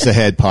 Steps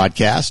Ahead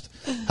podcast.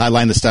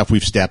 highlighting the stuff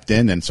we've stepped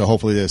in. And so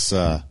hopefully this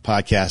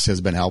podcast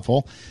has been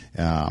helpful.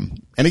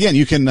 And again,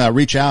 you can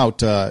reach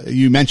out.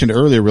 You mentioned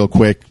earlier real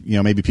quick,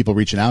 maybe people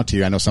reaching out to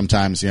you. I know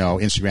sometimes,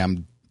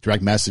 Instagram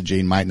direct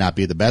messaging might not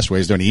be the best way.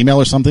 Is there an email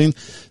or something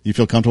you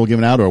feel comfortable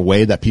giving out, or a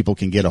way that people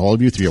can get a hold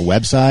of you through your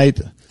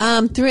website?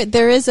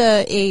 There is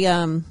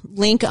a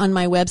link on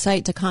my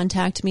website to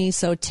contact me.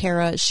 So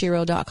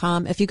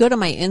TaraShiro.com. If you go to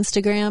my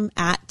Instagram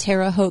at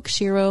Tara Hoke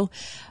Shiro,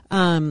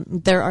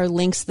 there are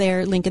links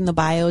there, link in the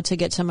bio to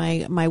get to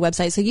my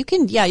website. So you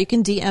can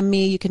DM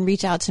me. You can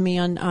reach out to me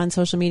on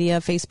social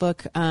media,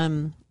 Facebook,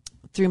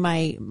 through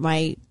my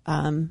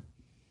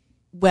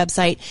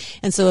website.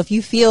 And so if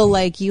you feel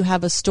like you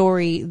have a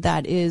story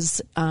that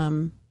is,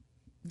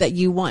 that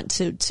you want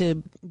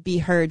to be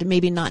heard,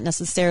 maybe not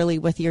necessarily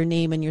with your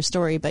name and your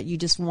story, but you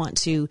just want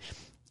to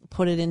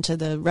put it into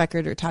the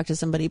record or talk to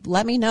somebody,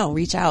 let me know,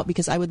 reach out,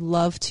 because I would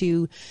love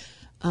to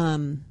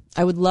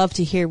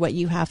hear what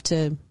you have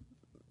to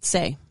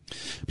say.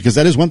 Because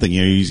that is one thing,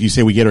 you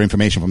say we get our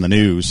information from the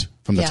news,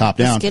 from the top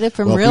down. Let's get it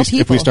from real people.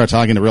 If we start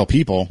talking to real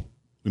people,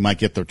 we might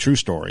get the true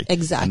story.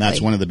 Exactly. And that's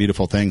one of the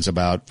beautiful things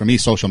about, for me,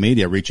 social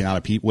media, reaching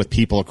out with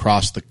people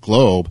across the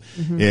globe,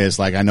 is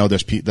like, I know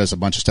there's a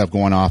bunch of stuff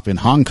going off in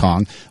Hong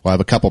Kong. Well, I have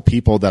a couple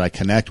people that I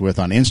connect with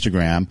on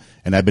Instagram,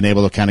 and I've been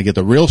able to kind of get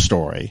the real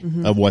story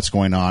of what's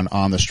going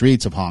on the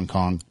streets of Hong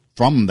Kong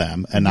from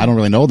them. And I don't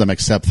really know them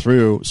except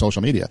through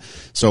social media.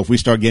 So if we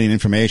start getting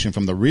information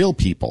from the real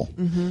people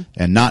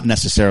and not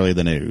necessarily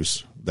the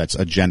news, that's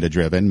agenda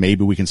driven,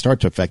 maybe we can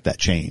start to affect that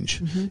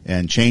change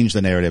and change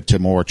the narrative to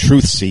more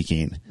truth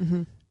seeking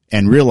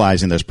and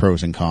realizing there's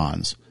pros and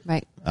cons,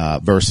 right?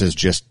 Versus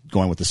just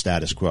going with the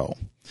status quo.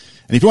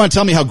 And if you want to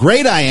tell me how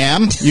great I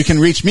am, you can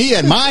reach me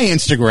at my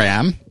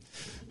Instagram,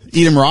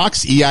 Edem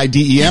Rocks,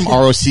 EIDEM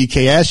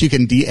ROCKS. You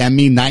can DM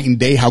me night and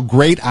day how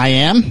great I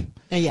am.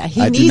 Yeah,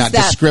 I do not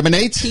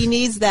discriminate. He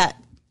needs that.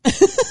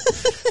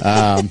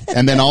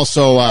 And then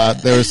also,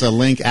 there's a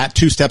link at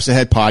 2 Steps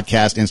Ahead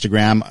Podcast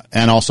Instagram,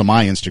 and also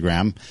my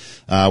Instagram,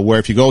 where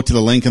if you go to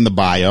the link in the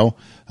bio,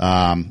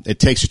 it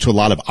takes you to a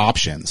lot of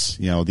options.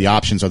 The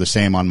options are the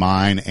same on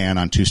mine and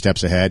on 2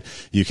 Steps Ahead.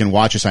 You can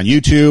watch us on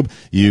YouTube.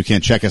 You can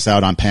check us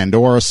out on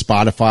Pandora,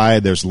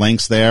 Spotify. There's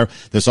links there.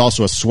 There's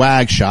also a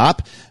swag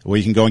shop where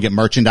you can go and get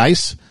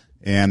merchandise.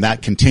 And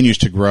that continues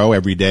to grow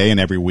every day and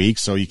every week.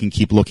 So you can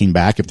keep looking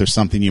back. If there's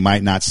something you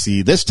might not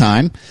see this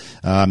time,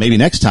 maybe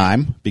next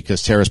time,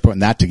 because Tara's putting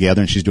that together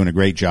and she's doing a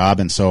great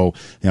job. And so,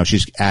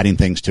 she's adding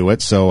things to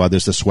it. So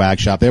there's the swag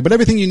shop there. But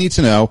everything you need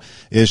to know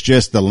is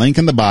just the link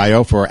in the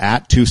bio for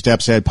at 2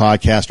 Steps Ahead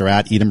Podcast or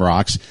at Edem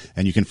Rocks.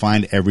 And you can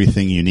find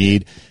everything you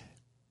need.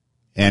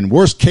 And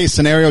worst case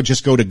scenario,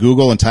 just go to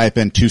Google and type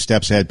in 2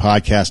 Steps Ahead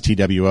Podcast,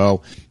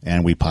 TWO,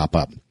 and we pop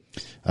up.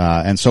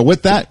 And so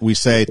with that, we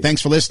say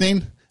thanks for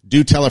listening.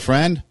 Do tell a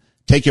friend,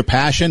 take your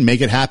passion, make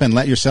it happen,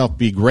 let yourself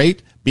be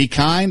great, be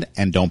kind,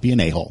 and don't be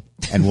an a-hole.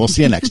 And we'll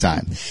see you next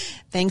time.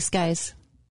 Thanks, guys.